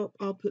Etsy shop.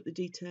 I'll put the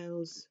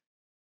details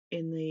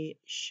in the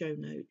show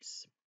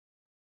notes.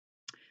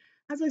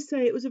 As I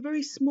say, it was a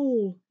very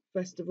small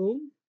festival.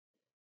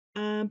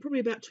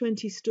 Probably about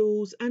 20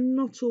 stalls, and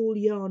not all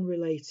yarn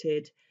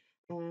related.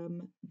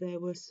 There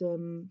were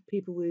some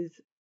people with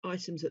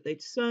items that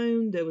they'd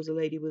sewn. There was a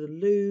lady with a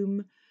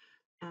loom,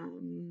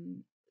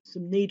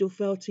 some needle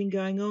felting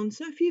going on,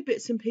 so a few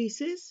bits and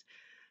pieces.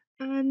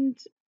 And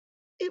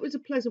it was a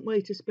pleasant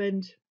way to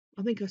spend.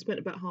 I think I spent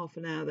about half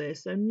an hour there,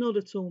 so not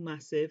at all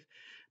massive.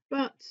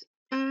 But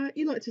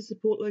you like to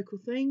support local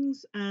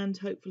things, and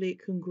hopefully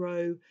it can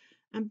grow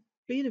and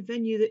be in a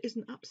venue that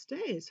isn't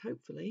upstairs,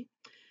 hopefully.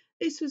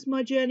 This was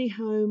my journey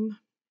home.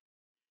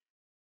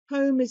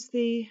 Home is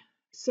the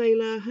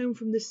sailor, home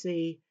from the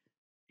sea,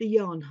 the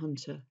yarn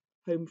hunter,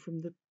 home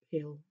from the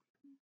hill.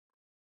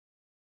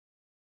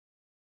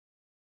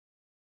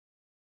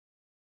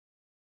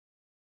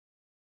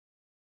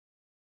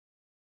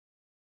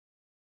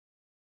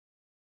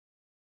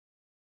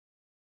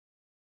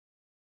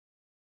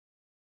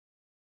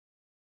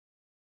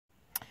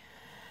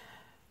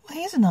 Well,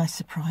 here's a nice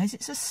surprise.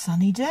 It's a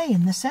sunny day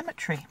in the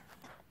cemetery.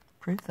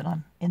 Proof that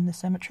I'm in the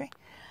cemetery.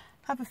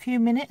 Have a few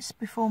minutes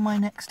before my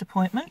next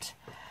appointment.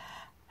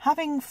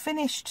 Having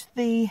finished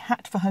the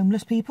hat for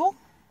homeless people,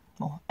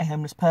 or a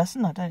homeless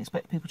person, I don't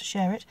expect people to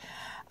share it,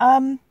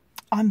 I'm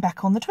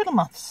back on the twiddle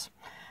muffs.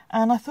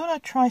 And I thought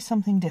I'd try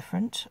something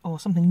different, or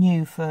something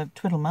new for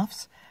twiddle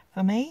muffs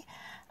for me,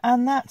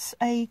 and that's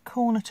a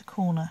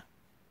corner-to-corner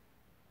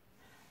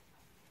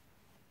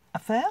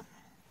affair.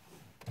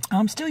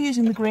 I'm still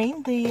using the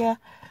green. The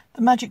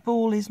magic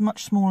ball is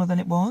much smaller than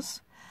it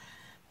was,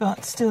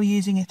 but still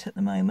using it at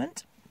the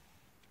moment.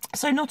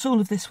 So not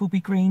all of this will be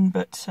green,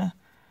 but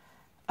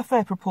a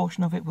fair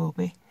proportion of it will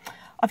be.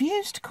 I've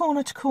used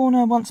corner to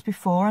corner once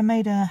before. I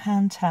made a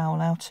hand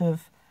towel out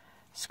of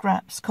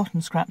scraps,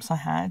 cotton scraps I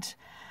had,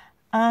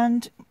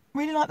 and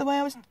really like the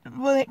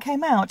way it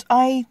came out.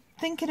 I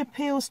think it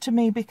appeals to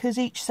me because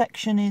each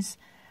section is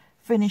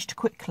finished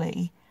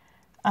quickly,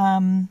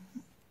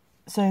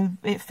 so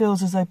it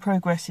feels as though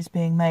progress is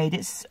being made.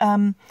 It's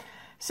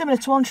similar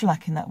to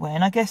entrelac in that way,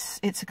 and I guess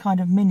it's a kind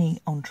of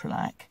mini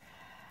entrelac.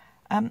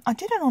 I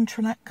did an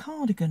entrelac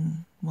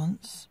cardigan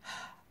once.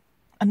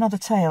 Another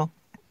tale.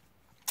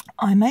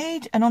 I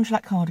made an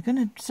entrelac cardigan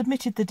and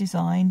submitted the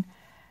design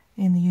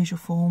in the usual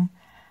form,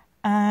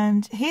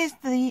 and here's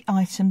the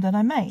item that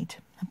I made.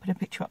 I'll put a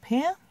picture up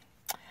here.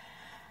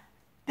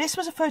 This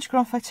was a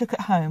photograph I took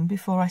at home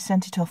before I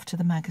sent it off to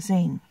the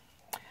magazine.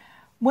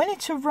 When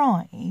it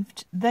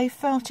arrived, they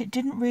felt it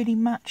didn't really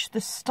match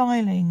the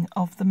styling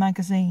of the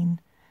magazine,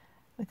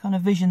 the kind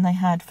of vision they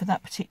had for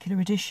that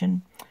particular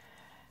edition.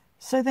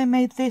 So they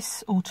made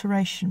this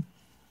alteration.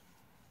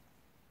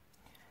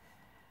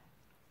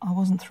 I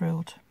wasn't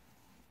thrilled.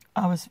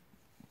 I was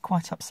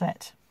quite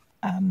upset.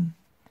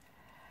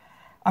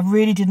 I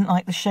really didn't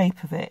like the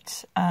shape of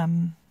it.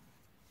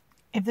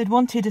 If they'd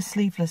wanted a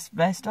sleeveless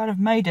vest, I'd have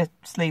made a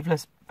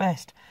sleeveless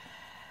vest.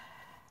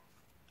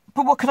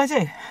 But what could I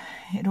do?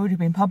 It had already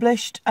been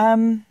published.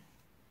 I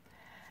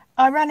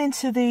ran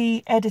into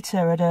the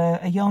editor at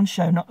a yarn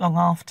show not long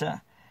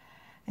after.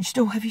 And she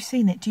said, "Oh, have you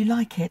seen it? Do you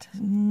like it?"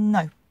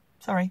 No,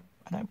 sorry,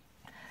 I don't.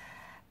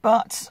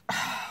 But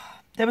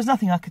there was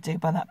nothing I could do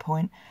by that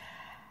point.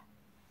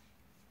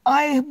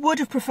 I would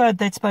have preferred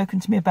they'd spoken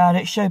to me about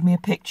it, showed me a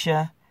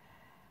picture,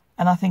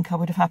 and I think I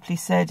would have happily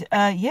said,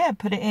 yeah,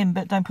 put it in,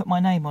 but don't put my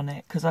name on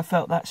it, because I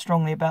felt that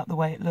strongly about the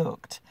way it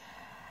looked.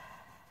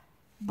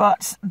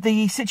 But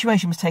the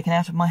situation was taken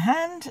out of my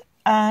hand,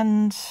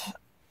 and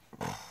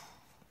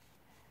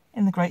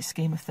in the great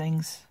scheme of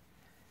things,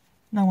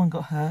 no one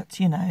got hurt.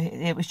 You know,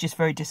 it was just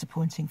very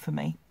disappointing for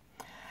me.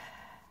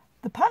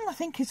 The pattern, I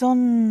think, is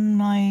on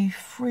my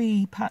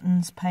free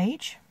patterns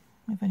page,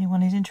 if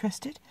anyone is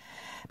interested.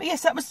 But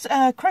yes, that was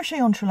crochet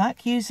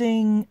entrelac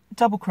using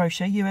double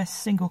crochet, US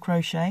single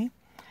crochet.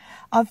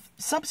 I've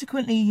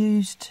subsequently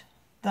used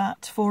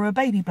that for a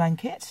baby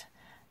blanket,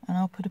 and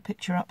I'll put a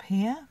picture up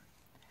here.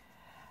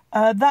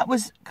 That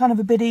was kind of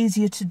a bit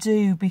easier to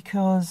do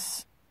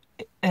because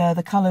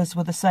the colours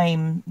were the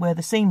same where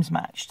the seams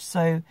matched,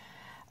 so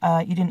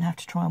you didn't have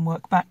to try and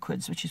work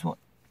backwards, which is what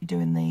you do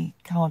in the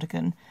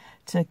cardigan,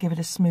 to give it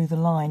a smoother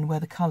line where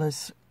the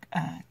colours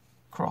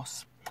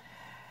cross.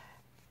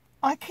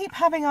 I keep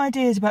having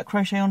ideas about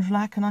crochet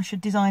entrelac, and I should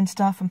design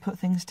stuff and put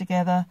things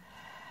together.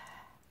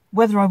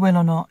 Whether I will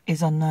or not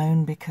is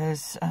unknown,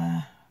 because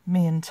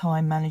me and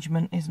time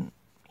management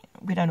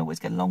we don't always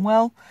get along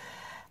well.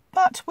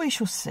 But we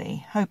shall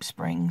see. Hope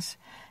springs.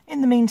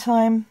 In the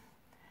meantime,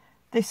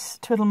 this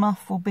twiddle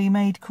muff will be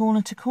made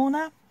corner to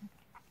corner,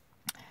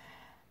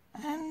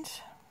 and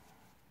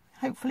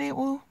hopefully it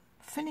will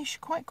finish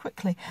quite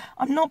quickly.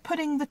 I'm not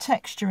putting the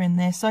texture in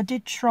this. I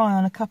did try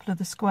on a couple of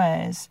the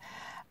squares.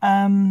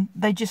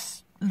 They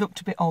just looked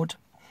a bit odd.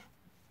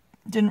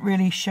 Didn't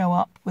really show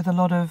up with a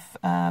lot of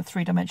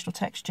three-dimensional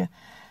texture.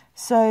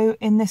 So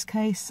in this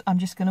case, I'm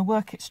just going to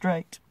work it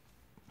straight.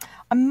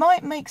 I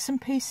might make some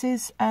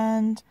pieces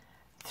and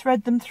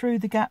thread them through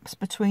the gaps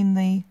between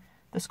the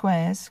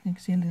squares. You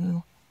can see a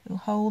little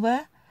hole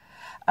there.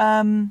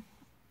 And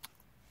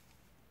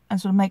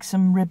sort of make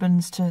some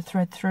ribbons to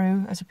thread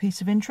through as a piece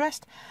of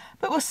interest.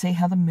 But we'll see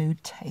how the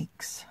mood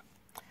takes.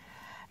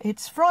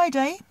 It's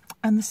Friday,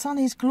 and the sun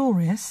is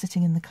glorious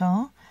sitting in the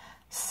car.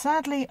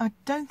 Sadly, I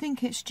don't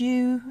think it's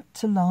due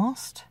to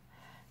last,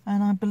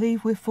 and I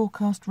believe we're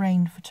forecast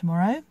rain for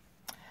tomorrow.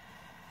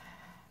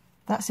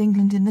 That's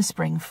England in the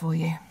spring for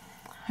you.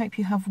 Hope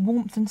you have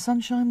warmth and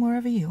sunshine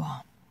wherever you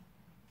are.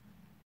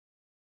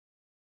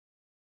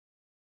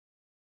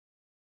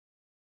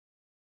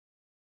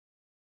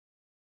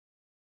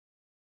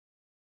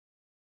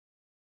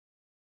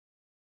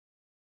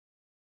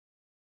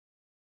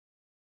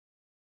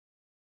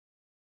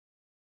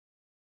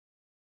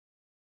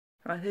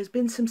 Right, there's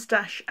been some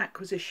stash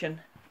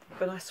acquisition,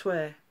 but I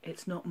swear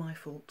it's not my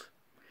fault.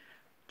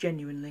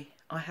 Genuinely.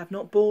 I have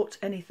not bought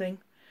anything.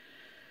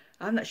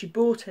 I haven't actually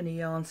bought any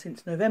yarn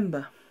since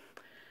November,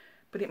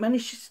 but it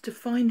manages to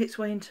find its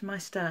way into my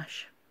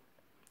stash.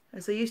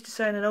 As they used to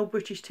say in an old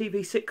British TV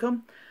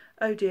sitcom,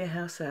 oh dear,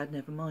 how sad,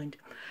 never mind.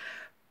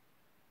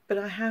 But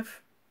I have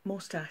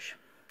more stash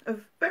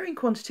of varying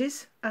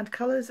quantities and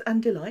colours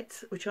and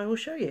delights, which I will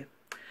show you.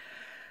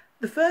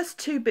 The first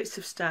two bits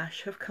of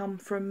stash have come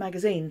from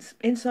magazines.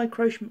 Inside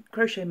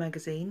Crochet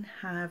Magazine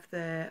have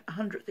their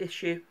 100th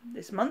issue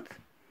this month,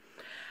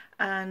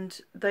 and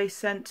they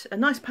sent a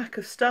nice pack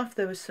of stuff.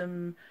 There was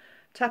some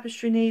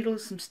tapestry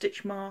needles, some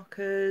stitch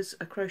markers,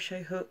 a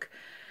crochet hook,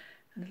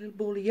 and a little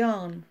ball of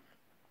yarn.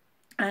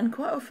 And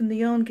quite often the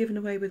yarn given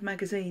away with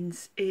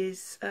magazines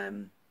is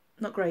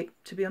not great,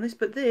 to be honest,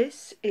 but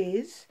this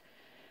is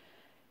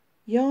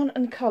Yarn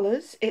and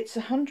Colours. It's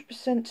 100%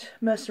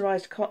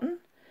 mercerised cotton.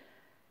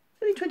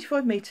 Only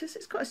 25 metres.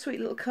 It's quite a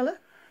sweet little colour.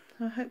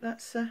 I hope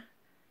that's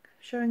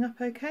showing up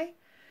okay.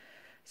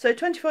 So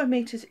 25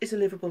 metres is a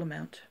livable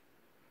amount.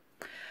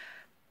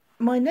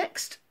 My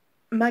next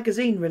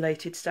magazine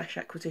related stash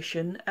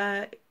acquisition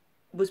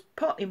was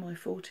partly my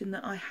fault in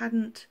that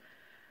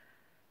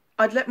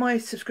I'd let my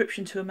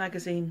subscription to a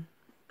magazine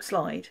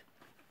slide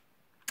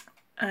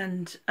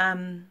and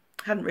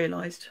hadn't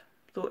realised,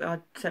 thought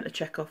I'd sent a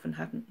cheque off and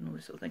hadn't, and all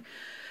this sort of thing.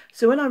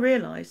 So when I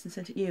realised and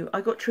sent it you,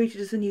 I got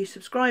treated as a new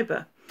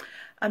subscriber,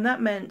 and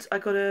that meant I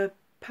got a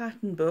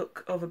pattern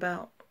book of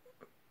about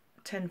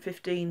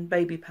 10-15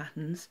 baby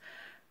patterns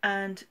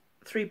and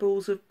 3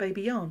 balls of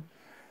baby yarn.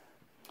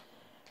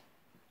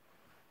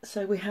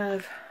 So we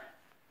have,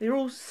 they're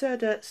all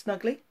serred out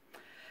snugly,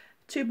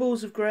 2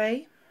 balls of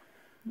grey,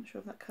 not sure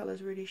if that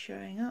colour's really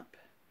showing up,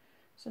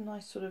 it's a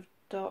nice sort of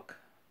dark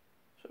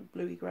sort of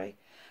bluey grey,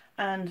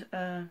 and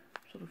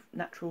sort of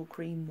natural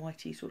cream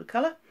whitey sort of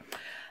colour.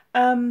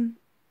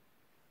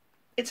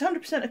 It's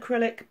 100%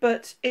 acrylic,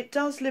 but it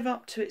does live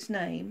up to its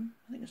name.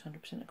 I think it's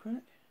 100%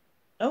 acrylic.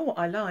 Oh,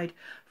 I lied.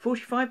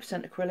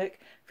 45% acrylic,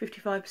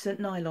 55%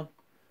 nylon.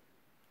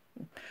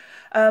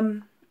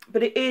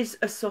 But it is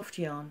a soft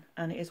yarn,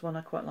 and it is one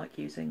I quite like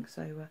using,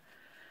 so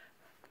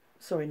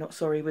sorry not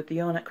sorry with the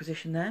yarn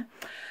acquisition there.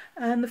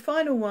 And the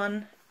final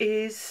one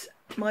is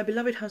my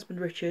beloved husband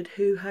Richard,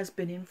 who has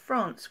been in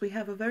France. We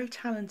have a very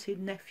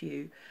talented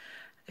nephew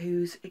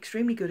who's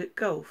extremely good at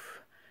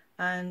golf,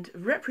 and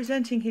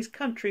representing his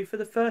country for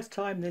the first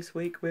time this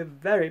week. We're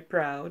very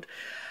proud.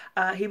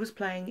 He was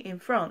playing in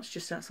France,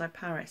 just outside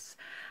Paris,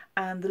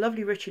 and the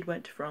lovely Richard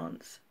went to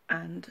France,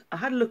 and I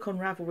had a look on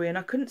Ravelry and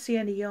I couldn't see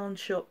any yarn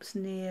shops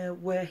near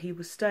where he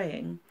was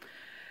staying,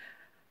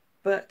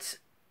 but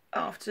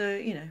after,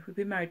 you know, we've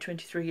been married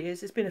 23 years,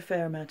 there's been a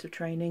fair amount of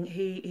training,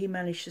 he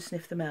managed to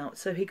sniff them out.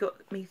 So he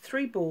got me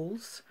 3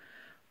 balls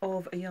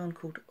of a yarn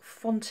called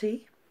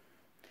Fonty,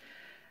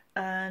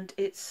 and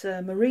it's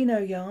a merino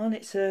yarn.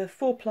 It's a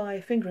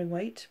 4-ply fingering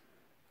weight.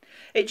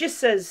 It just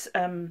says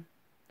 100%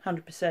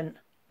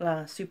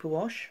 La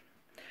Superwash,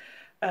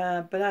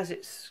 but as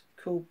it's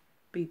called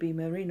BB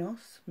Merino,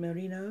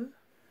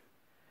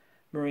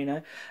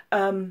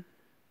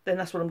 then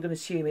that's what I'm going to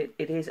assume it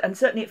is, and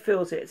certainly it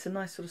feels it. It's a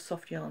nice sort of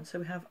soft yarn. So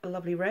we have a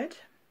lovely red,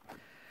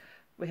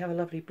 we have a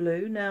lovely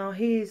blue. Now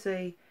he is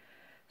a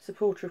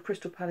supporter of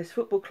Crystal Palace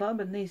Football Club,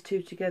 and these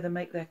two together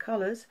make their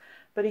colours,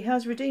 but he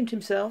has redeemed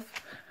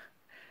himself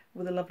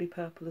with a lovely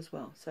purple as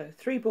well. So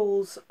 3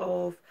 balls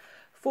of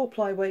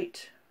 4-ply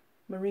weight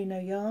merino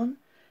yarn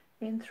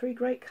in 3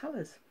 great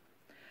colours.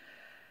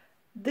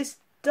 This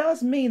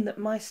does mean that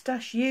my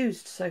stash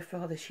used so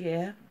far this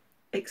year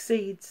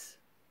exceeds,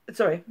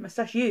 sorry, my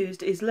stash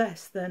used is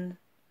less than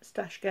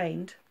stash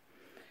gained.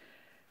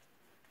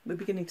 We're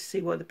beginning to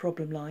see where the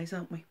problem lies,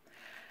 aren't we?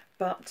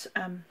 But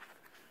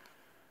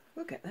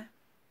we'll get there.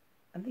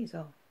 And these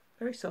are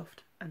very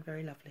soft and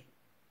very lovely.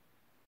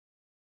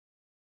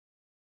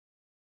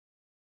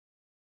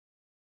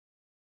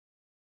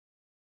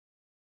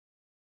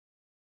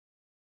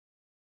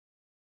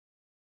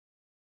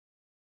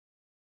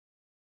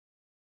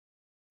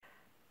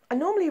 I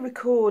normally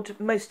record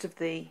most of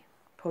the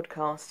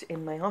podcast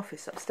in my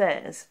office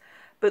upstairs,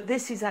 but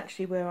this is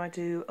actually where I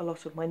do a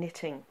lot of my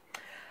knitting.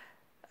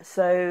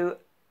 So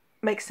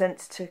it makes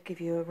sense to give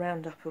you a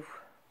roundup of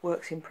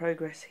works in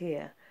progress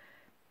here.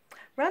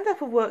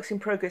 Roundup of works in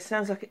progress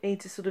sounds like it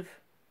needs a sort of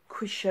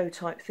quiz show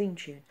type theme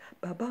tune.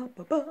 Ba, ba,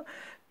 ba, ba.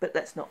 But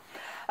let's not.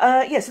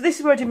 Yeah, so this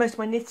is where I do most of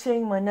my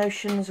knitting. My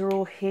notions are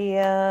all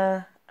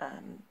here.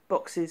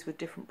 Boxes with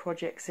different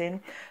projects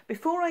in.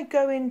 Before I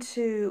go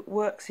into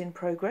works in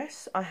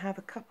progress, I have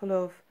a couple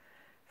of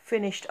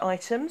finished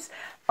items.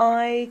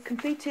 I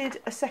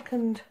completed a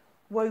second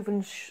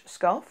woven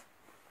scarf,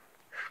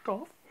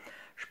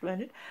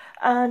 splendid,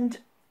 and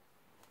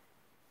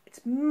it's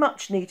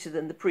much neater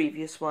than the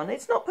previous one.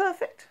 It's not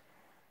perfect,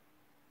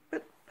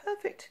 but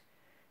perfect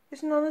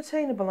is an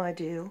unattainable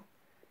ideal,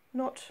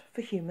 not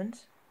for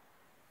humans.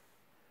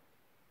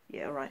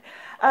 Yeah, right.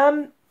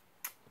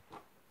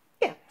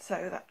 Yeah,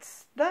 so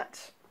that's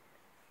that.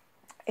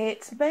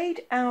 It's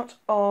made out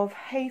of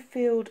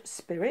Hayfield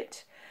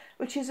Spirit,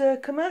 which is a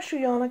commercial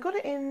yarn. I got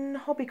it in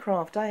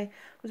Hobbycraft. I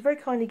was very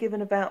kindly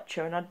given a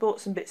voucher and I'd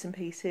bought some bits and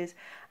pieces,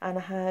 and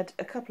I had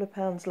a couple of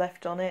pounds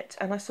left on it,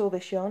 and I saw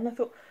this yarn and I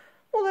thought,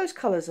 well, those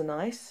colours are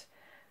nice.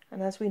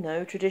 And as we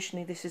know,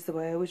 traditionally this is the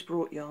way I always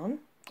bought yarn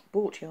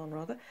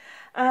rather.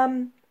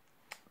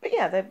 But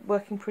yeah, they're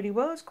working pretty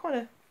well. It's quite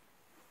a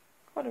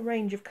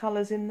range of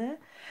colours in there.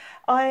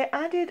 I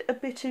added a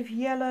bit of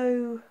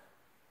yellow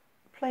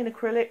plain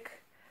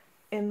acrylic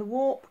in the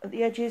warp at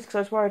the edges because I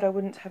was worried I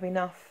wouldn't have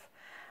enough,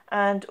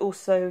 and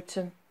also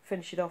to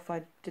finish it off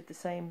I did the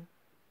same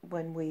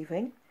when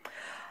weaving.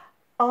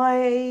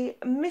 I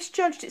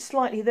misjudged it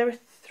slightly. There are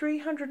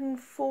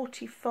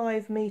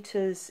 345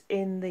 metres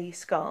in the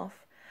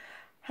scarf.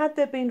 Had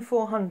there been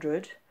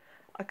 400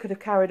 I could have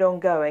carried on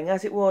going.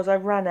 As it was, I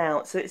ran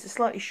out, so it's a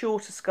slightly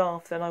shorter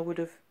scarf than I would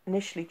have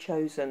initially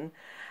chosen,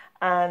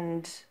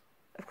 and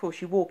of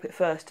course you warp it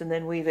first and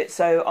then weave it,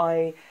 so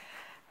I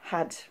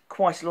had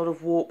quite a lot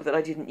of warp that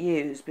I didn't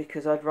use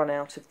because I'd run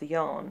out of the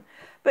yarn.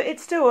 But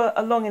it's still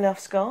a long enough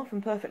scarf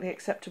and perfectly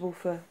acceptable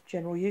for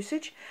general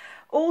usage.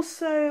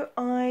 Also,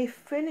 I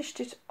finished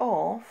it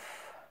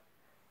off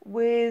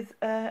with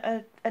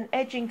an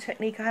edging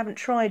technique I haven't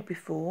tried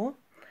before,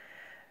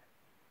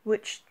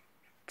 which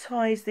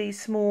ties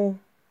these small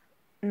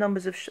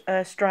numbers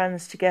of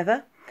strands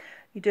together.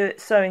 You do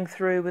it sewing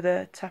through with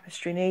a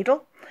tapestry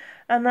needle,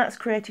 and that's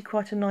created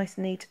quite a nice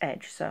neat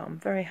edge, so I'm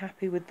very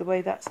happy with the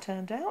way that's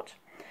turned out.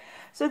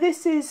 So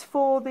this is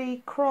for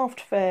the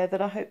craft fair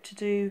that I hope to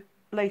do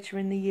later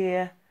in the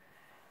year,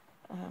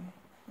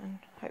 and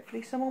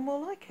hopefully someone will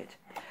like it.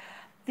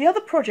 The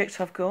other project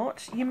I've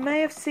got, you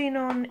may have seen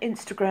on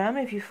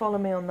Instagram if you follow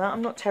me on that.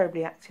 I'm not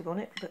terribly active on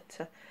it,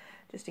 but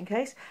just in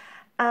case.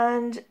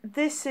 And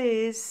this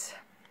is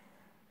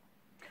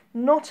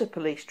not a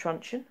police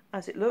truncheon,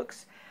 as it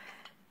looks.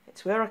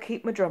 It's where I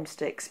keep my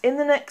drumsticks. In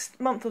the next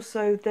month or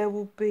so, there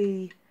will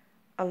be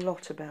a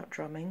lot about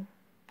drumming.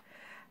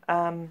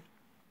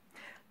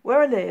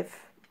 Where I live,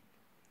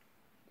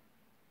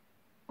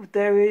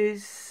 there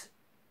is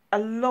a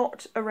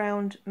lot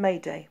around May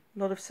Day, a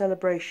lot of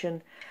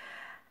celebration.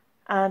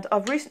 And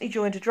I've recently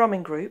joined a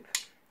drumming group,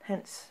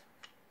 hence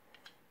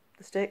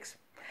the sticks.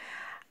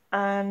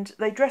 And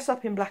they dress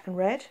up in black and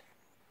red.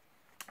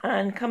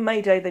 And come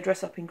May Day, they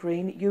dress up in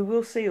green. You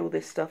will see all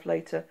this stuff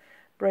later.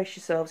 Brace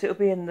yourselves. It'll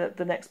be in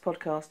the next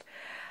podcast.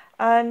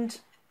 And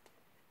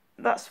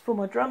that's for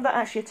my drum. That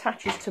actually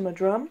attaches to my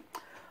drum.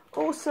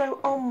 Also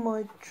on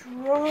my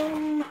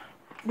drum,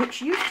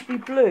 which used to be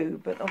blue,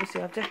 but obviously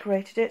I've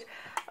decorated it,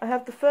 I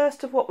have the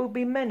first of what will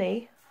be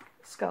many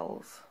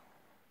skulls.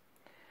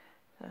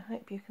 I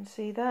hope you can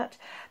see that.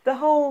 The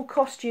whole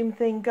costume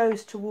thing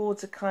goes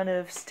towards a kind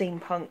of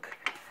steampunk,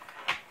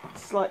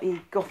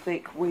 slightly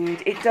gothic,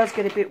 weird. It does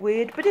get a bit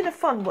weird, but in a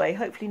fun way,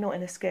 hopefully not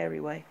in a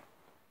scary way.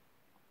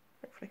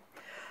 Hopefully.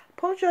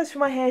 Apologise for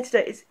my hair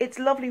today. It's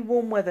lovely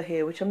warm weather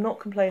here, which I'm not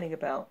complaining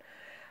about.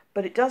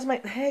 But it does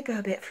make the hair go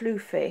a bit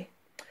floofy.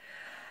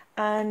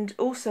 And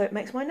also it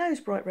makes my nose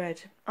bright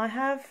red. I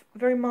have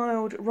very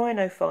mild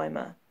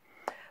rhinophyma,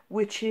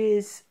 which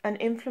is an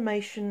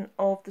inflammation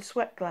of the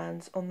sweat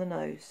glands on the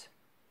nose.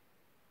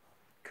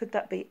 Could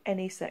that be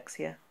any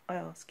sexier, I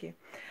ask you?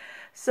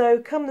 So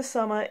come the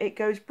summer, it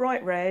goes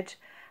bright red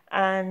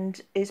and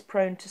is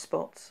prone to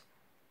spots.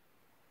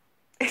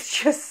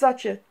 It's just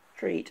such a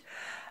treat.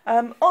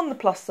 On the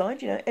plus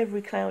side, you know,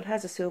 every cloud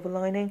has a silver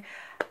lining.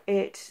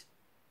 It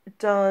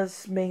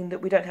does mean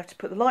that we don't have to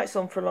put the lights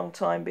on for a long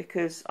time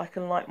because I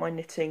can light my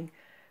knitting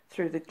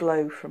through the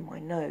glow from my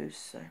nose,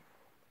 so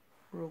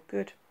we're all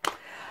good.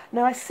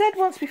 Now, I said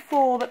once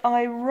before that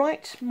I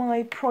write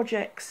my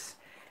projects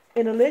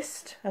in a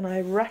list and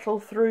I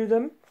rattle through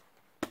them.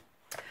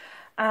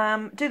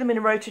 Do them in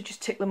a row to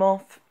just tick them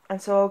off,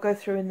 and so I'll go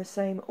through in the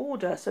same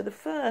order. So the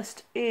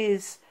first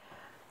is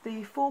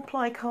the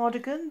 4-ply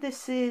cardigan.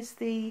 This is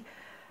the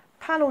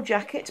panel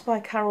jacket by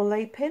Carol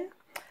Lapin,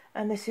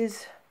 and this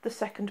is the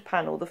second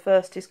panel. The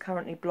first is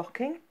currently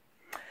blocking.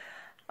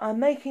 I'm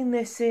making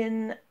this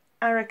in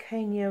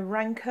Araucania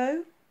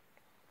Ranco,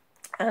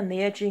 and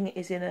the edging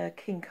is in a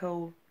king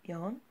coal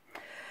yarn.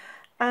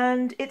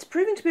 And it's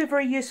proving to be a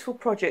very useful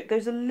project.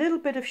 There's a little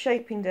bit of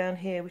shaping down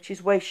here, which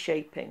is waist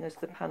shaping as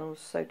the panels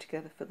sew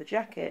together for the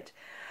jacket.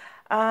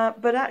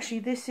 But actually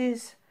this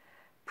is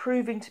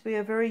proving to be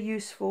a very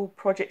useful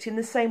project in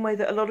the same way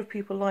that a lot of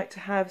people like to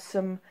have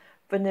some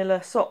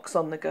vanilla socks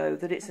on the go,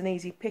 that it's an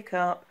easy pick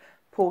up,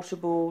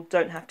 portable,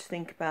 don't have to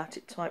think about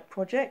it type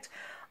project.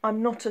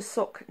 I'm not a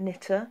sock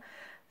knitter,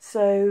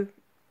 so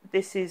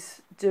this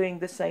is doing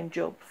the same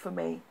job for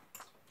me.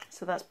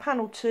 So that's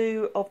panel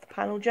 2 of the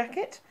panel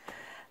jacket.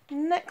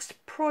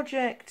 Next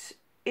project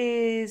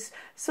is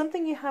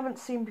something you haven't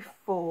seen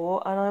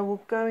before, and I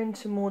will go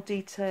into more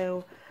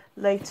detail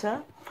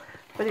later,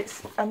 but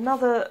it's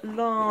another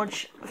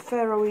large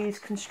Faroese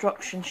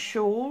construction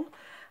shawl,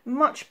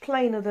 much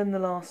plainer than the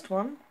last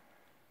one.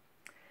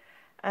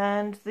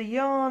 And the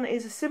yarn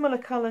is a similar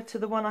colour to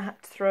the one I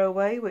had to throw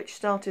away, which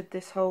started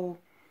this whole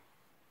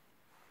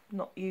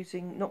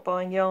not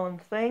buying yarn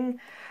thing.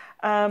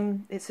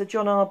 It's a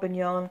John Arbon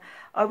yarn.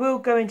 I will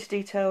go into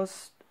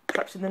details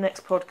perhaps in the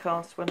next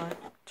podcast when I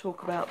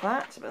talk about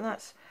that, but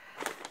that's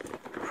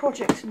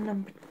project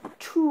number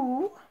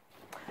 2.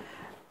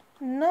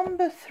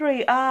 Number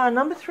 3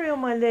 on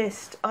my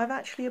list I've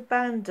actually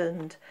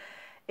abandoned.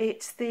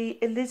 It's the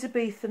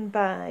Elizabethan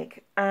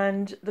bag,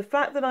 and the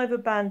fact that I've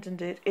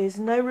abandoned it is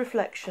no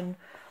reflection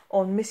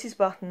on Mrs.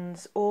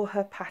 Buttons or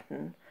her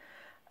pattern,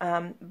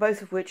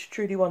 both of which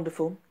truly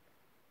wonderful.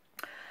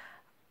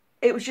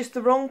 It was just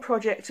the wrong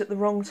project at the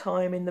wrong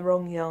time in the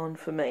wrong yarn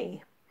for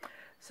me.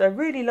 So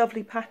really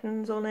lovely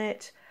patterns on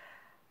it,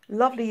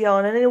 lovely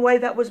yarn, and in a way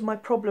that was my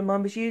problem. I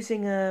was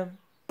using a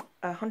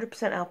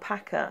 100%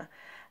 alpaca,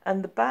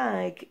 and the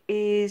bag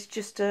is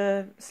just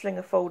a sling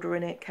a folder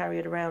in it, carry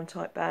it around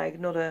type bag,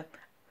 not a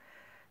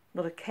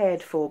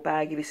cared for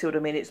bag, if you see what I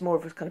mean. It's more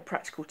of a kind of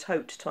practical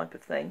tote type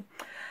of thing.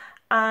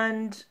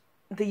 And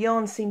the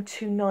yarn seemed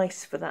too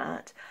nice for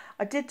that.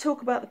 I did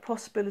talk about the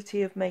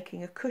possibility of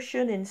making a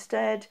cushion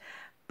instead,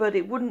 but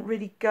it wouldn't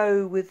really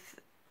go with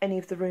any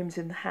of the rooms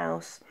in the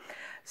house.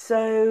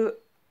 So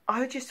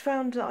I just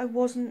found that I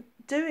wasn't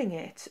doing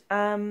it,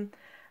 and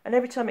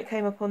every time it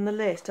came up on the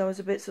list I was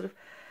a bit sort of,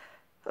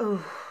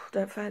 oh,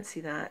 don't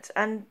fancy that.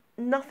 And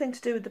nothing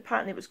to do with the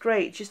pattern, it was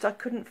great, just I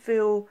couldn't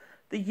feel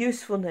the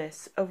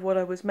usefulness of what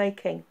I was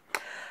making.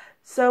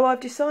 So I've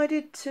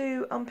decided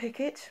to unpick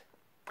it.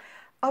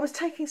 I was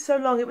taking so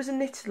long, it was a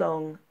knit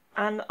along,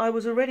 and I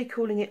was already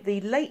calling it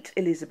the late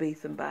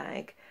Elizabethan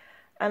bag,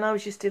 and I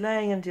was just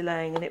delaying and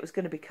delaying, and it was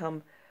going to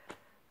become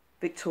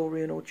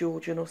Victorian or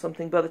Georgian or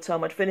something by the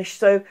time I'd finished.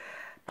 So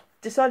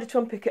decided to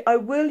unpick it. I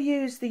will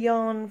use the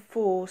yarn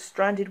for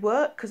stranded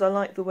work because I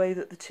like the way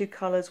that the two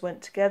colours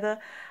went together,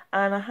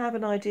 and I have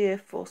an idea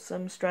for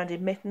some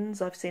stranded mittens.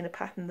 I've seen a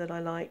pattern that I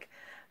like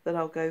that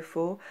I'll go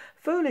for.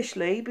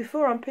 Foolishly,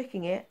 before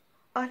unpicking it,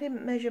 I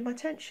didn't measure my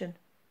tension.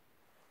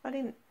 I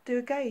didn't do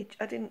a gauge.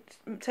 I didn't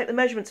take the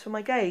measurements for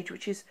my gauge,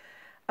 which is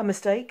a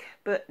mistake,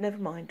 but never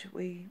mind.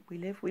 We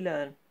live, we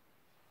learn.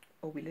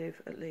 Or we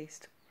live, at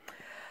least.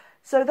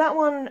 So that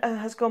one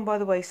has gone by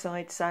the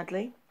wayside,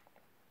 sadly.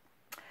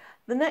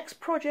 The next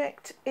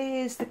project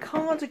is the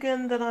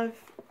cardigan that I've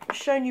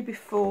shown you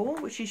before,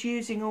 which is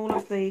using all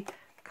of the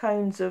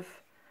cones of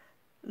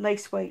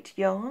lace weight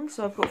yarn.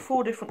 So I've got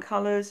 4 different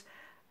colours,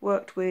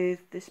 worked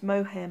with this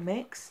mohair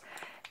mix.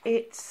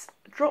 It's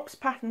a drops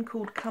pattern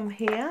called Come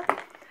Here.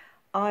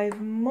 I've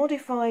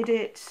modified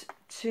it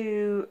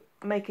to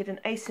make it an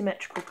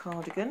asymmetrical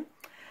cardigan,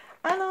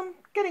 and I'm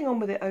getting on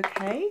with it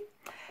okay.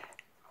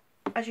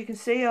 As you can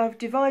see, I've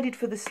divided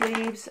for the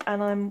sleeves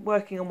and I'm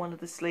working on one of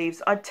the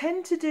sleeves. I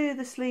tend to do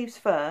the sleeves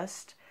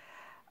first,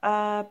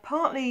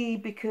 partly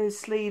because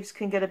sleeves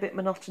can get a bit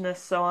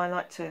monotonous, so I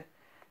like to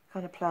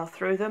kind of plough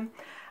through them.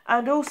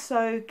 And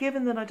also,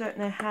 given that I don't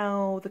know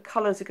how the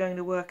colours are going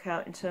to work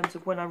out in terms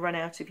of when I run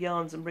out of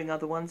yarns and bring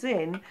other ones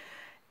in,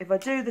 if I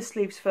do the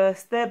sleeves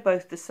first, they're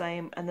both the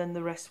same, and then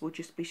the rest will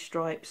just be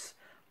stripes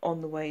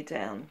on the way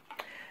down.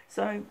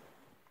 So,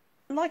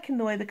 liking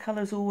the way the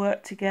colours all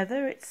work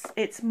together.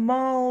 It's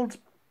mild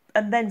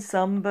and then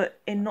some, but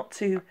in not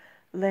too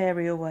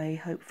leery a way,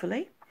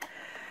 hopefully.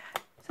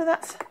 So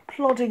that's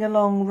plodding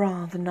along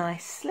rather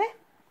nicely.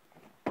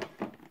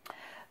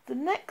 The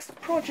next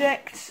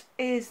project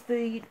is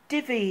the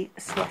Divi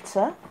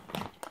sweater,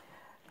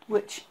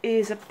 which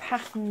is a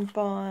pattern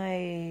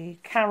by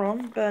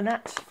Caron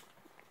Burnett,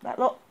 that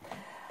lot.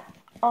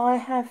 I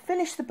have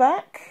finished the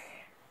back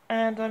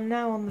and I'm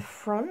now on the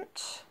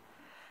front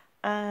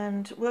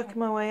and working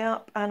my way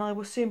up, and I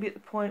will soon be at the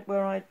point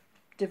where I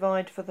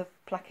divide for the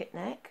placket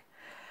neck.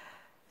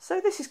 So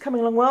this is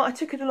coming along well. I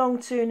took it along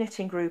to a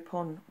knitting group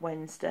on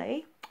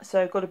Wednesday,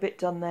 so got a bit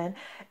done then.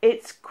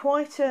 It's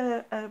quite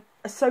a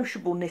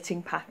sociable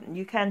knitting pattern.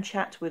 You can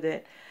chat with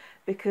it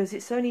because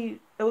it's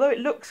only, although it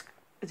looks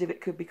as if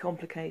it could be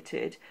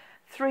complicated,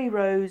 3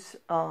 rows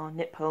are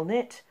knit purl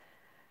knit,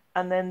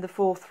 and then the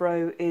 4th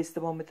row is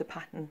the one with the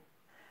pattern.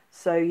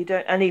 So you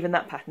don't, and even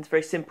that pattern's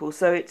very simple.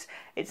 So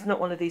it's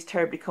not one of these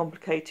terribly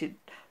complicated,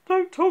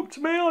 don't talk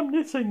to me, I'm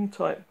knitting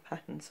type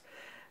patterns.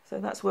 So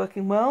that's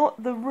working well.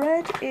 The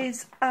red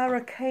is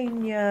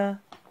Araucania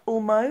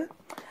Ulmo,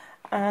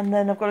 and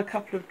then I've got a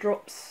couple of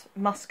drops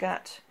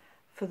Muscat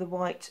for the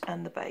white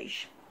and the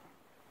beige.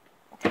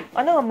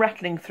 I know I'm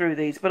rattling through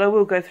these, but I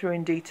will go through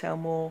in detail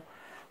more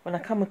when I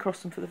come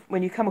across them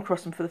when you come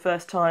across them for the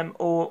first time,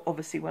 or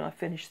obviously when I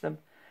finish them,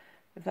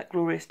 if that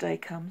glorious day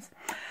comes.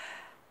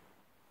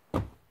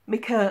 My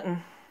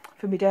curtain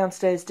for my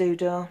downstairs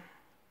doodah,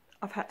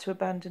 I've had to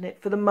abandon it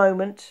for the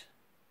moment.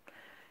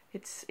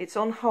 It's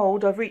on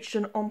hold. I've reached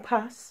an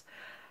impasse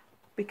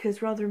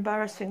because, rather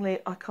embarrassingly,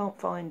 I can't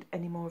find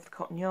any more of the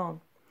cotton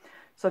yarn.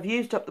 So I've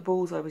used up the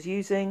balls I was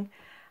using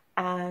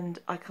and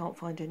I can't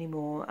find any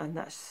more, and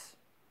that's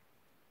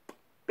a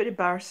bit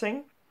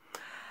embarrassing.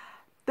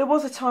 There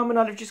was a time when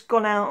I'd have just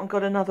gone out and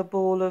got another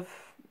ball of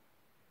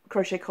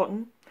crochet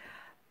cotton,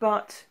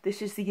 but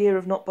this is the year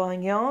of not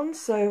buying yarn,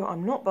 so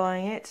I'm not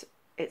buying it.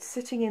 It's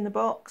sitting in the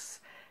box.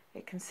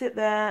 It can sit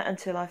there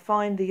until I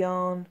find the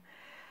yarn,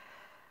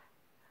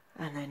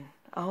 and then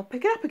I'll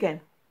pick it up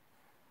again.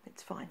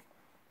 It's fine.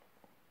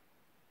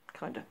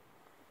 Kinda.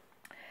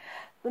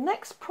 The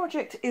next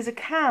project is a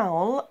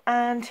cowl,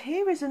 and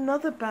here is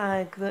another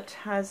bag that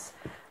has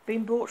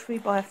been bought for me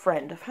by a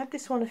friend. I've had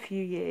this one a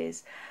few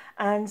years,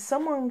 and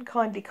someone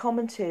kindly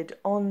commented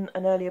on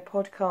an earlier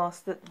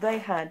podcast that they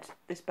had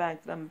this bag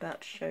that I'm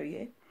about to show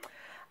you,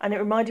 and it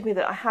reminded me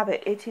that I have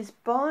it. It is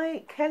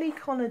by Kelly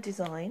Connor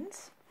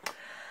Designs,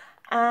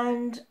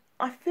 and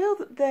I feel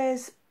that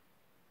there's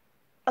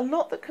a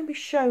lot that can be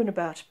shown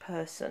about a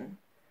person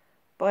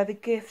by the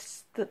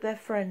gifts that their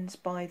friends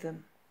buy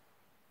them.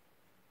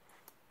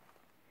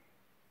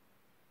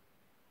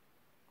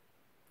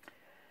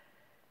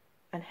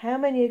 And how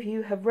many of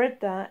you have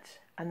read that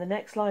and the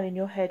next line in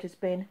your head has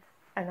been,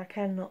 and I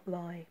cannot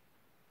lie?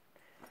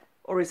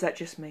 Or is that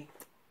just me?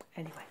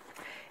 Anyway,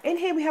 in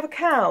here we have a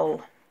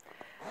cowl,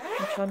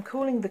 which I'm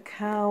calling the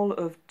Cowl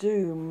of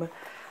Doom.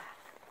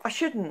 I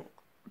shouldn't,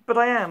 but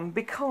I am,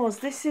 because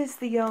this is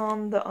the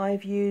yarn that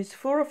I've used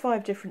 4 or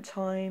 5 different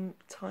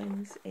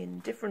times in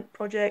different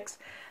projects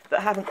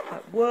that haven't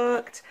quite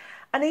worked,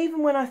 And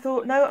even when I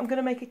thought, no, I'm going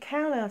to make a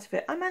cowl out of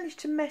it, I managed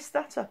to mess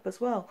that up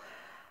as well.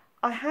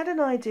 I had an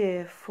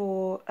idea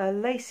for a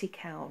lacy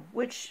cowl,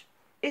 which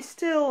is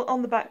still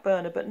on the back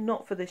burner, but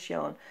not for this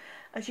yarn.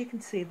 As you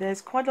can see,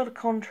 there's quite a lot of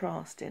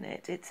contrast in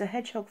it. It's a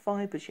hedgehog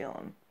fibres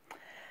yarn,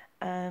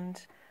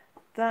 and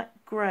that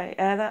grey,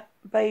 that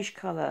beige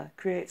colour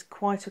creates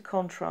quite a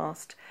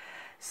contrast.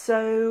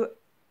 So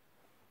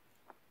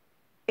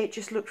it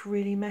just looked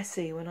really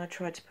messy when I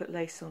tried to put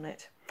lace on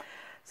it.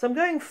 So I'm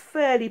going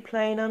fairly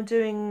plain. I'm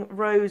doing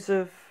rows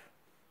of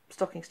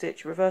stocking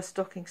stitch, reverse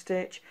stocking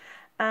stitch,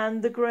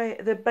 and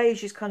the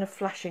beige is kind of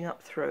flashing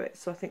up through it.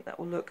 So I think that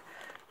will look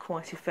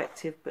quite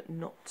effective, but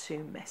not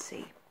too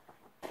messy.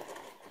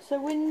 So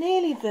we're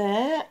nearly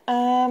there.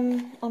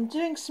 I'm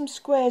doing some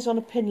squares on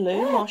a pin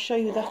loom. I'll show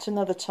you that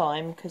another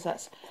time because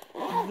that's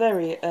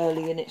very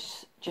early in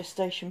its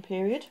gestation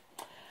period.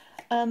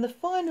 And the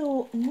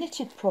final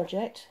knitted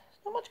project,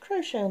 not much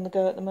crochet on the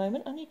go at the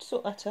moment, I need to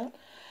sort that out.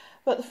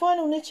 But the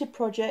final knitted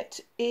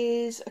project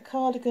is a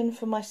cardigan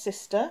for my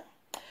sister.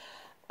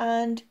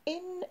 And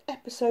in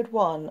episode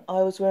 1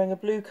 I was wearing a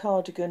blue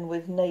cardigan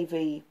with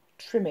navy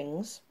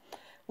trimmings,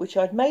 which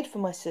I'd made for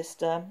my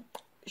sister.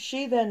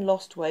 She then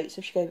lost weight,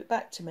 so she gave it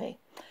back to me.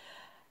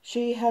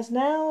 She has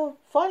now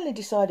finally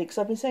decided, because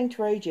I've been saying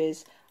to her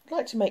ages, I'd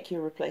like to make you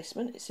a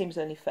replacement, it seems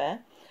only fair.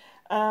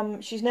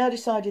 She's now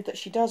decided that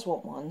she does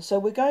want one, so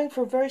we're going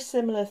for a very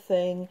similar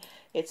thing.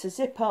 It's a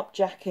zip-up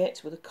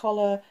jacket with a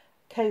collar,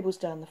 cables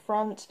down the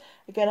front.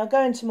 Again, I'll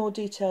go into more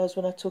details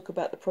when I talk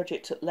about the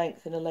project at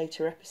length in a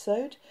later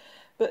episode,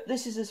 but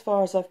this is as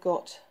far as I've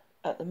got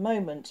at the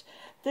moment.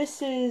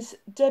 This is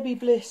Debbie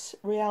Bliss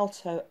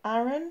Rialto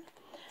Aran,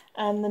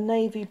 and the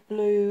navy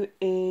blue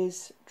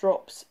is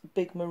Drops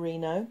Big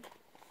Merino.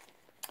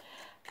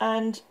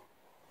 And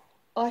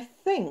I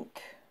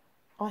think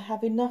I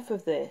have enough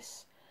of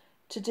this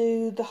to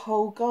do the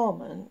whole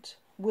garment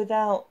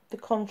without the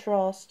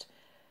contrast.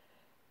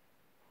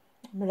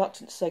 I'm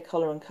reluctant to say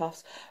collar and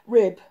cuffs.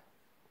 Rib.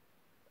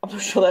 I'm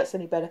not sure that's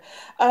any better.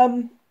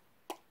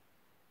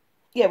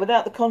 Yeah,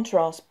 without the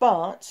contrast,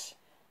 but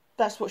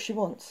that's what she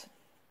wants.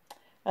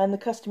 And the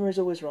customer is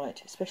always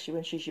right, especially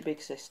when she's your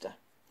big sister.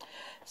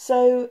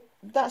 So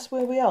that's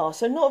where we are.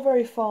 So not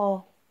very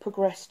far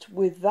progressed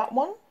with that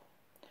one,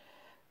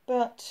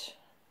 but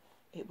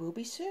it will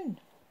be soon.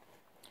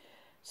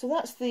 So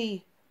that's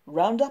the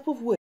roundup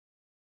of WIP.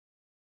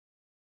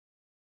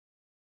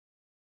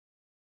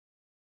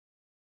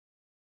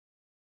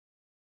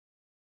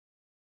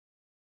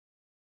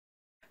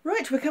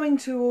 Right, we're coming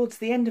towards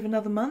the end of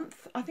another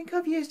month. I think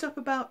I've used up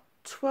about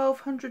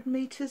 1,200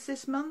 metres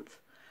this month,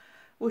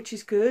 which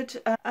is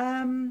good.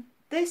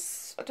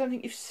 This, I don't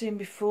think you've seen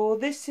before.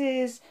 This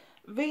is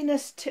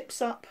Venus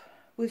Tips Up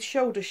with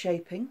Shoulder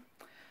Shaping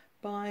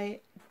by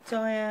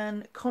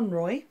Diane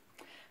Conroy.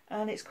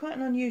 And it's quite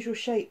an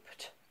unusually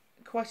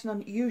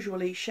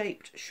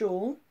shaped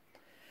shawl.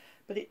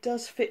 But it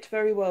does fit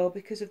very well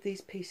because of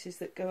these pieces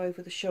that go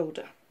over the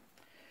shoulder.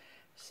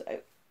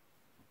 So,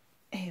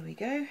 here we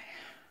go.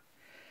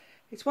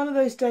 It's one of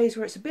those days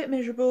where it's a bit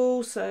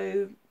miserable,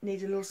 so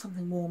need a little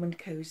something warm and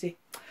cosy.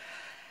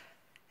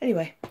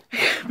 Anyway,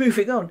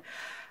 moving on.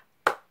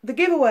 The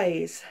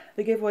giveaways.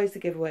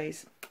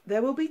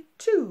 There will be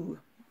 2.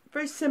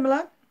 Very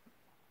similar.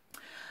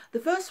 The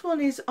first one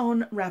is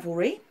on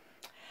Ravelry.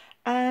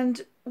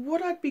 And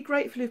what I'd be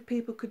grateful if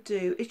people could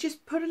do is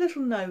just put a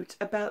little note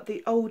about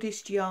the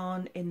oldest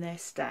yarn in their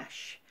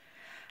stash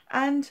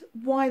and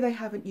why they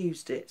haven't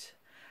used it.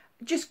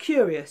 Just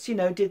curious, you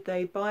know, did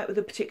they buy it with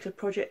a particular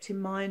project in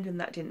mind and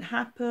that didn't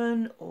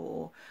happen,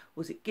 or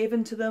was it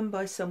given to them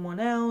by someone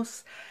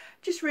else?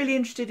 Just really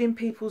interested in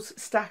people's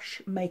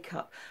stash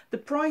makeup. The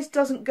prize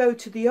doesn't go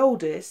to the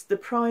oldest, the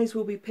prize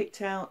will be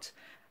picked out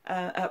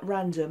at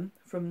random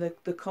from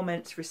the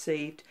comments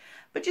received.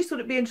 But just thought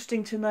it'd be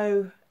interesting to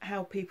know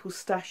how people's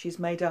stash is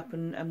made up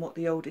and what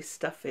the oldest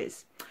stuff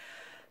is.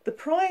 The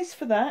prize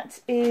for that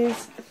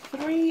is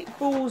 3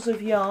 balls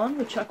of yarn,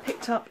 which I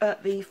picked up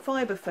at the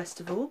Fibre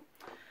Festival.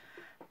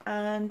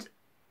 And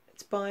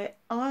it's by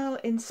Isle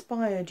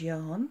Inspired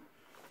Yarn.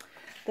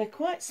 They're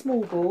quite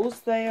small balls.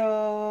 They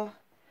are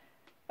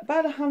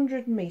about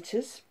 100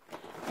 metres.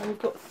 And we've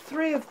got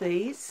 3 of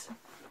these.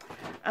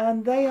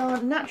 And they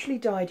are naturally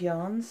dyed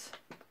yarns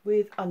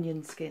with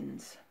onion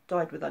skins.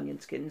 Dyed with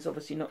onion skins,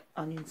 obviously not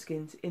onion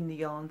skins in the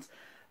yarns.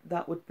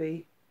 That would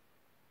be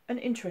an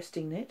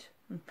interesting knit.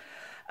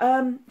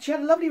 She had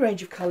a lovely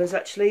range of colours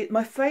actually.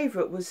 My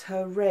favourite was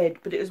her red,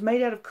 but it was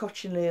made out of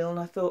cochineal, and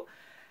I thought,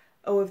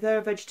 oh, if there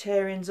are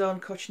vegetarians on,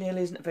 cochineal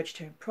isn't a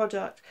vegetarian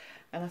product,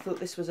 and I thought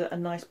this was a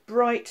nice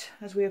bright,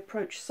 as we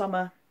approach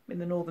summer, in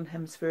the northern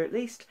hemisphere at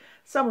least,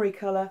 summery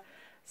colour.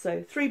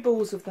 So 3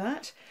 balls of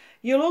that.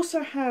 You'll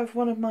also have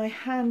one of my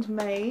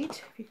handmade,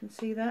 if you can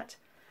see that,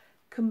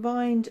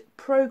 combined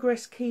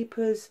progress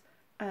keepers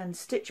and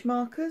stitch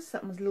markers.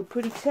 That one's a little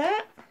pretty tear.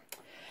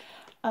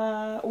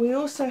 We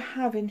also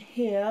have in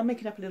here, I'm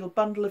making up a little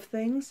bundle of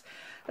things,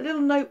 a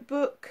little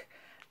notebook,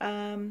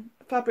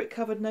 fabric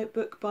covered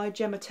notebook by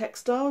Gemma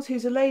Textiles,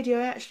 who's a lady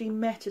I actually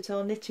met at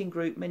our knitting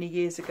group many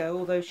years ago,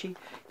 although she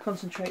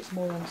concentrates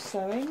more on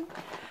sewing.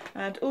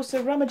 And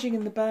also rummaging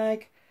in the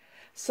bag,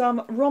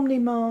 some Romney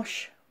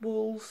Marsh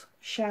Wools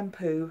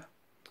shampoo.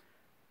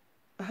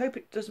 I hope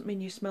it doesn't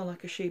mean you smell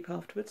like a sheep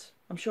afterwards.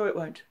 I'm sure it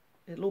won't.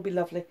 It'll all be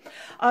lovely.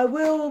 I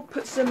will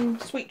put some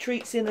sweet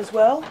treats in as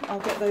well. I'll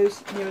get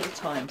those nearer the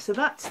time. So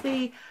that's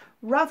the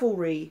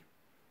Ravelry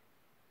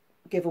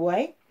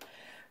giveaway.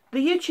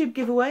 The YouTube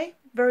giveaway,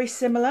 very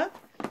similar.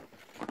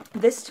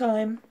 This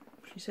time,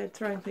 she said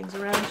throwing things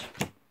around.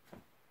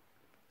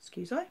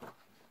 Excuse me.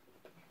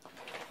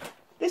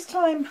 This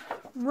time,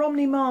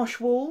 Romney Marsh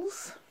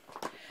Wools.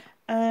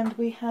 And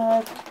we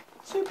have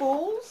 2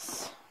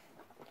 balls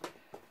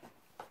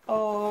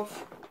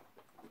of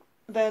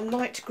their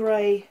light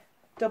grey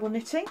double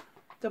knitting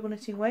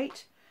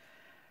weight.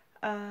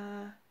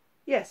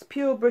 Yes,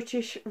 pure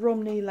British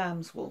Romney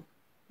lamb's wool.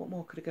 What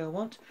more could a girl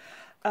want?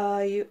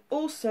 You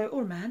also,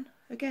 or a man,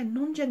 again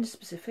non-gender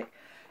specific,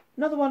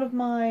 another one of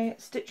my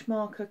stitch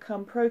marker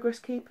come progress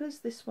keepers.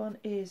 This one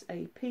is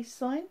a peace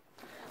sign.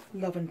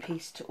 Love and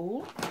peace to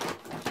all.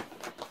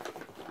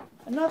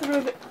 Another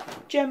of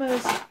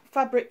Gemma's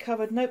fabric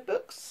covered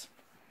notebooks.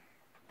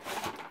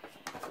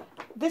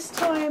 This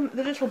time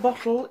the little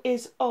bottle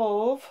is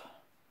of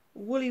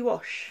woolly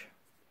wash.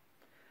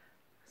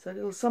 So a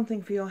little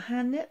something for your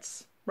hand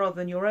knits rather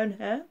than your own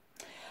hair.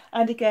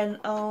 And again,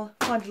 I'll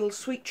find a little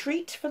sweet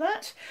treat for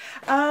that.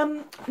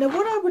 Now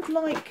what I would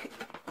like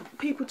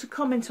people to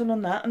comment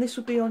on that, and this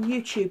would be on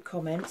YouTube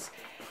comments,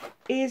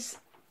 is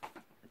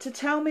to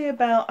tell me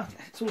about,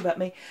 it's all about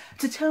me,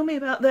 to tell me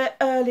about their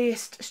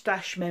earliest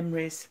stash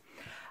memories.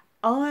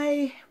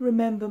 I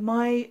remember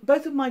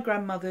both of my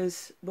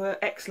grandmothers were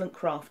excellent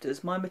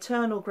crafters. My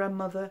maternal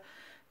grandmother,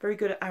 very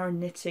good at Aran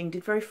knitting,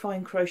 did very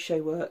fine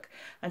crochet work,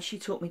 and she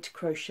taught me to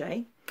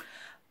crochet.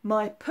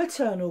 My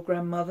paternal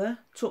grandmother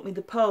taught me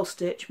the purl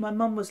stitch. My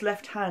mum was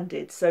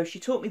left-handed, so she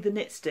taught me the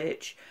knit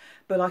stitch,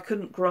 but I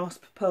couldn't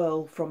grasp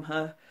purl from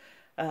her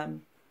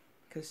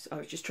because I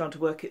was just trying to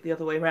work it the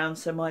other way around,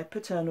 so my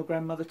paternal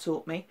grandmother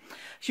taught me.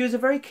 She was a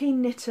very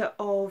keen knitter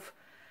of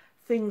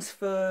things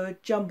for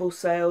jumble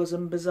sales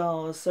and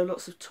bazaars, so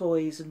lots of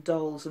toys and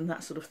dolls and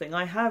that sort of thing.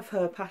 I have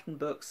her pattern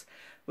books,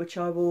 which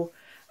I will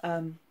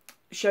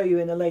show you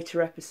in a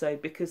later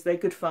episode because they're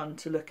good fun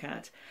to look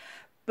at.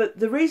 But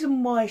the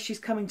reason why she's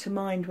coming to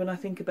mind when I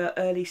think about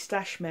early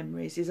stash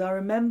memories is I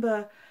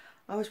remember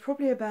I was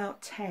probably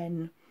about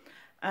 10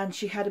 and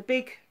she had a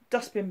big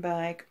dustbin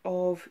bag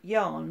of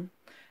yarn.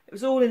 It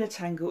was all in a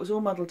tangle, it was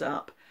all muddled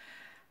up.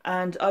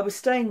 And I was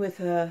staying with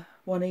her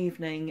one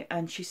evening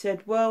and she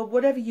said, well,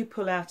 whatever you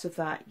pull out of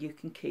that, you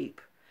can keep.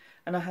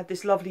 And I had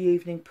this lovely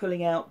evening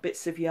pulling out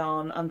bits of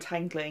yarn,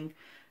 untangling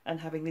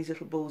and having these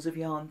little balls of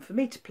yarn for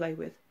me to play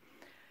with.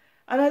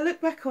 And I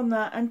look back on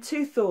that and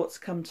 2 thoughts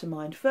come to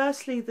mind.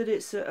 Firstly, that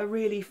it's a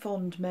really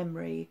fond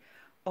memory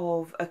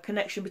of a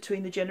connection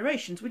between the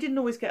generations. We didn't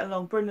always get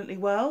along brilliantly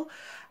well.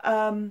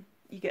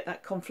 You get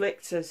that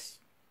conflict as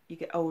you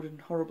get old and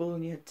horrible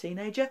when you're a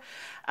teenager.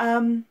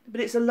 But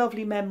it's a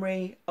lovely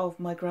memory of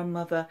my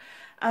grandmother.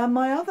 And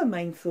my other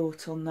main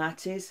thought on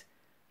that is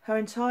her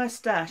entire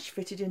stash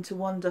fitted into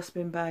one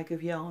dustbin bag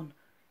of yarn.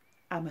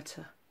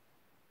 Amateur.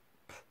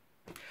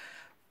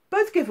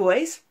 Both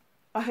giveaways,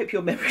 I hope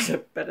your memories are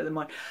better than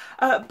mine.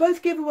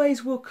 Both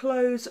giveaways will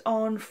close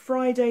on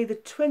Friday the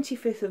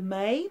 25th of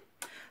May.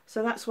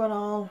 So that's when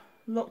I'll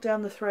lock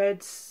down the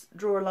threads,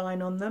 draw a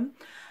line on them.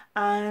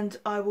 And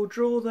I will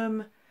draw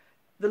them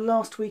the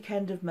last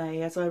weekend of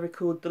May as I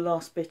record the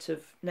last bit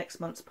of next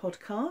month's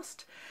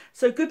podcast.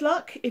 So good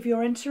luck if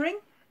you're entering.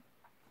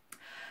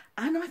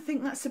 And I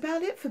think that's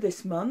about it for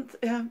this month.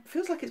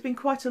 Feels like it's been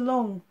quite a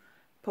long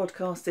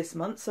podcast this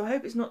month, so I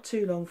hope it's not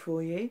too long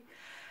for you.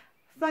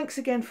 Thanks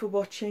again for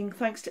watching.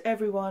 Thanks to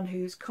everyone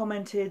who's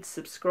commented,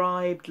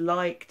 subscribed,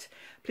 liked.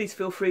 Please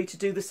feel free to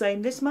do the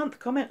same this month.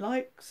 Comment,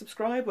 like,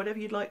 subscribe, whatever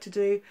you'd like to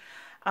do.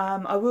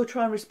 I will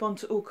try and respond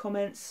to all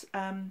comments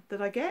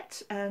that I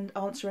get and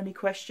answer any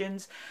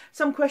questions.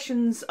 Some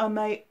questions I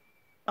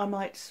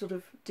might sort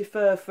of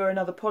defer for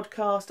another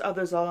podcast.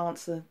 Others I'll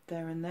answer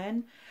there and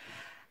then.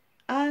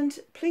 And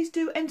please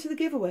do enter the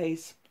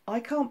giveaways. I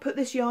can't put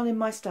this yarn in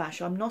my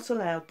stash. I'm not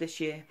allowed this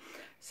year.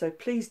 So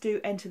please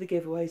do enter the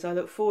giveaways. I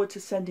look forward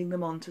to sending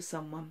them on to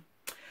someone.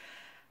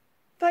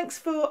 Thanks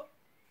for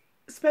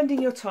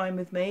spending your time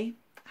with me.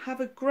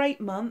 Have a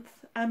great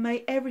month and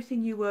may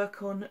everything you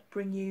work on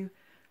bring you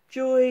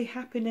joy,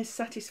 happiness,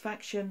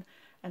 satisfaction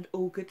and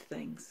all good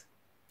things.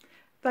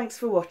 Thanks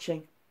for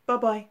watching. Bye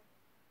bye.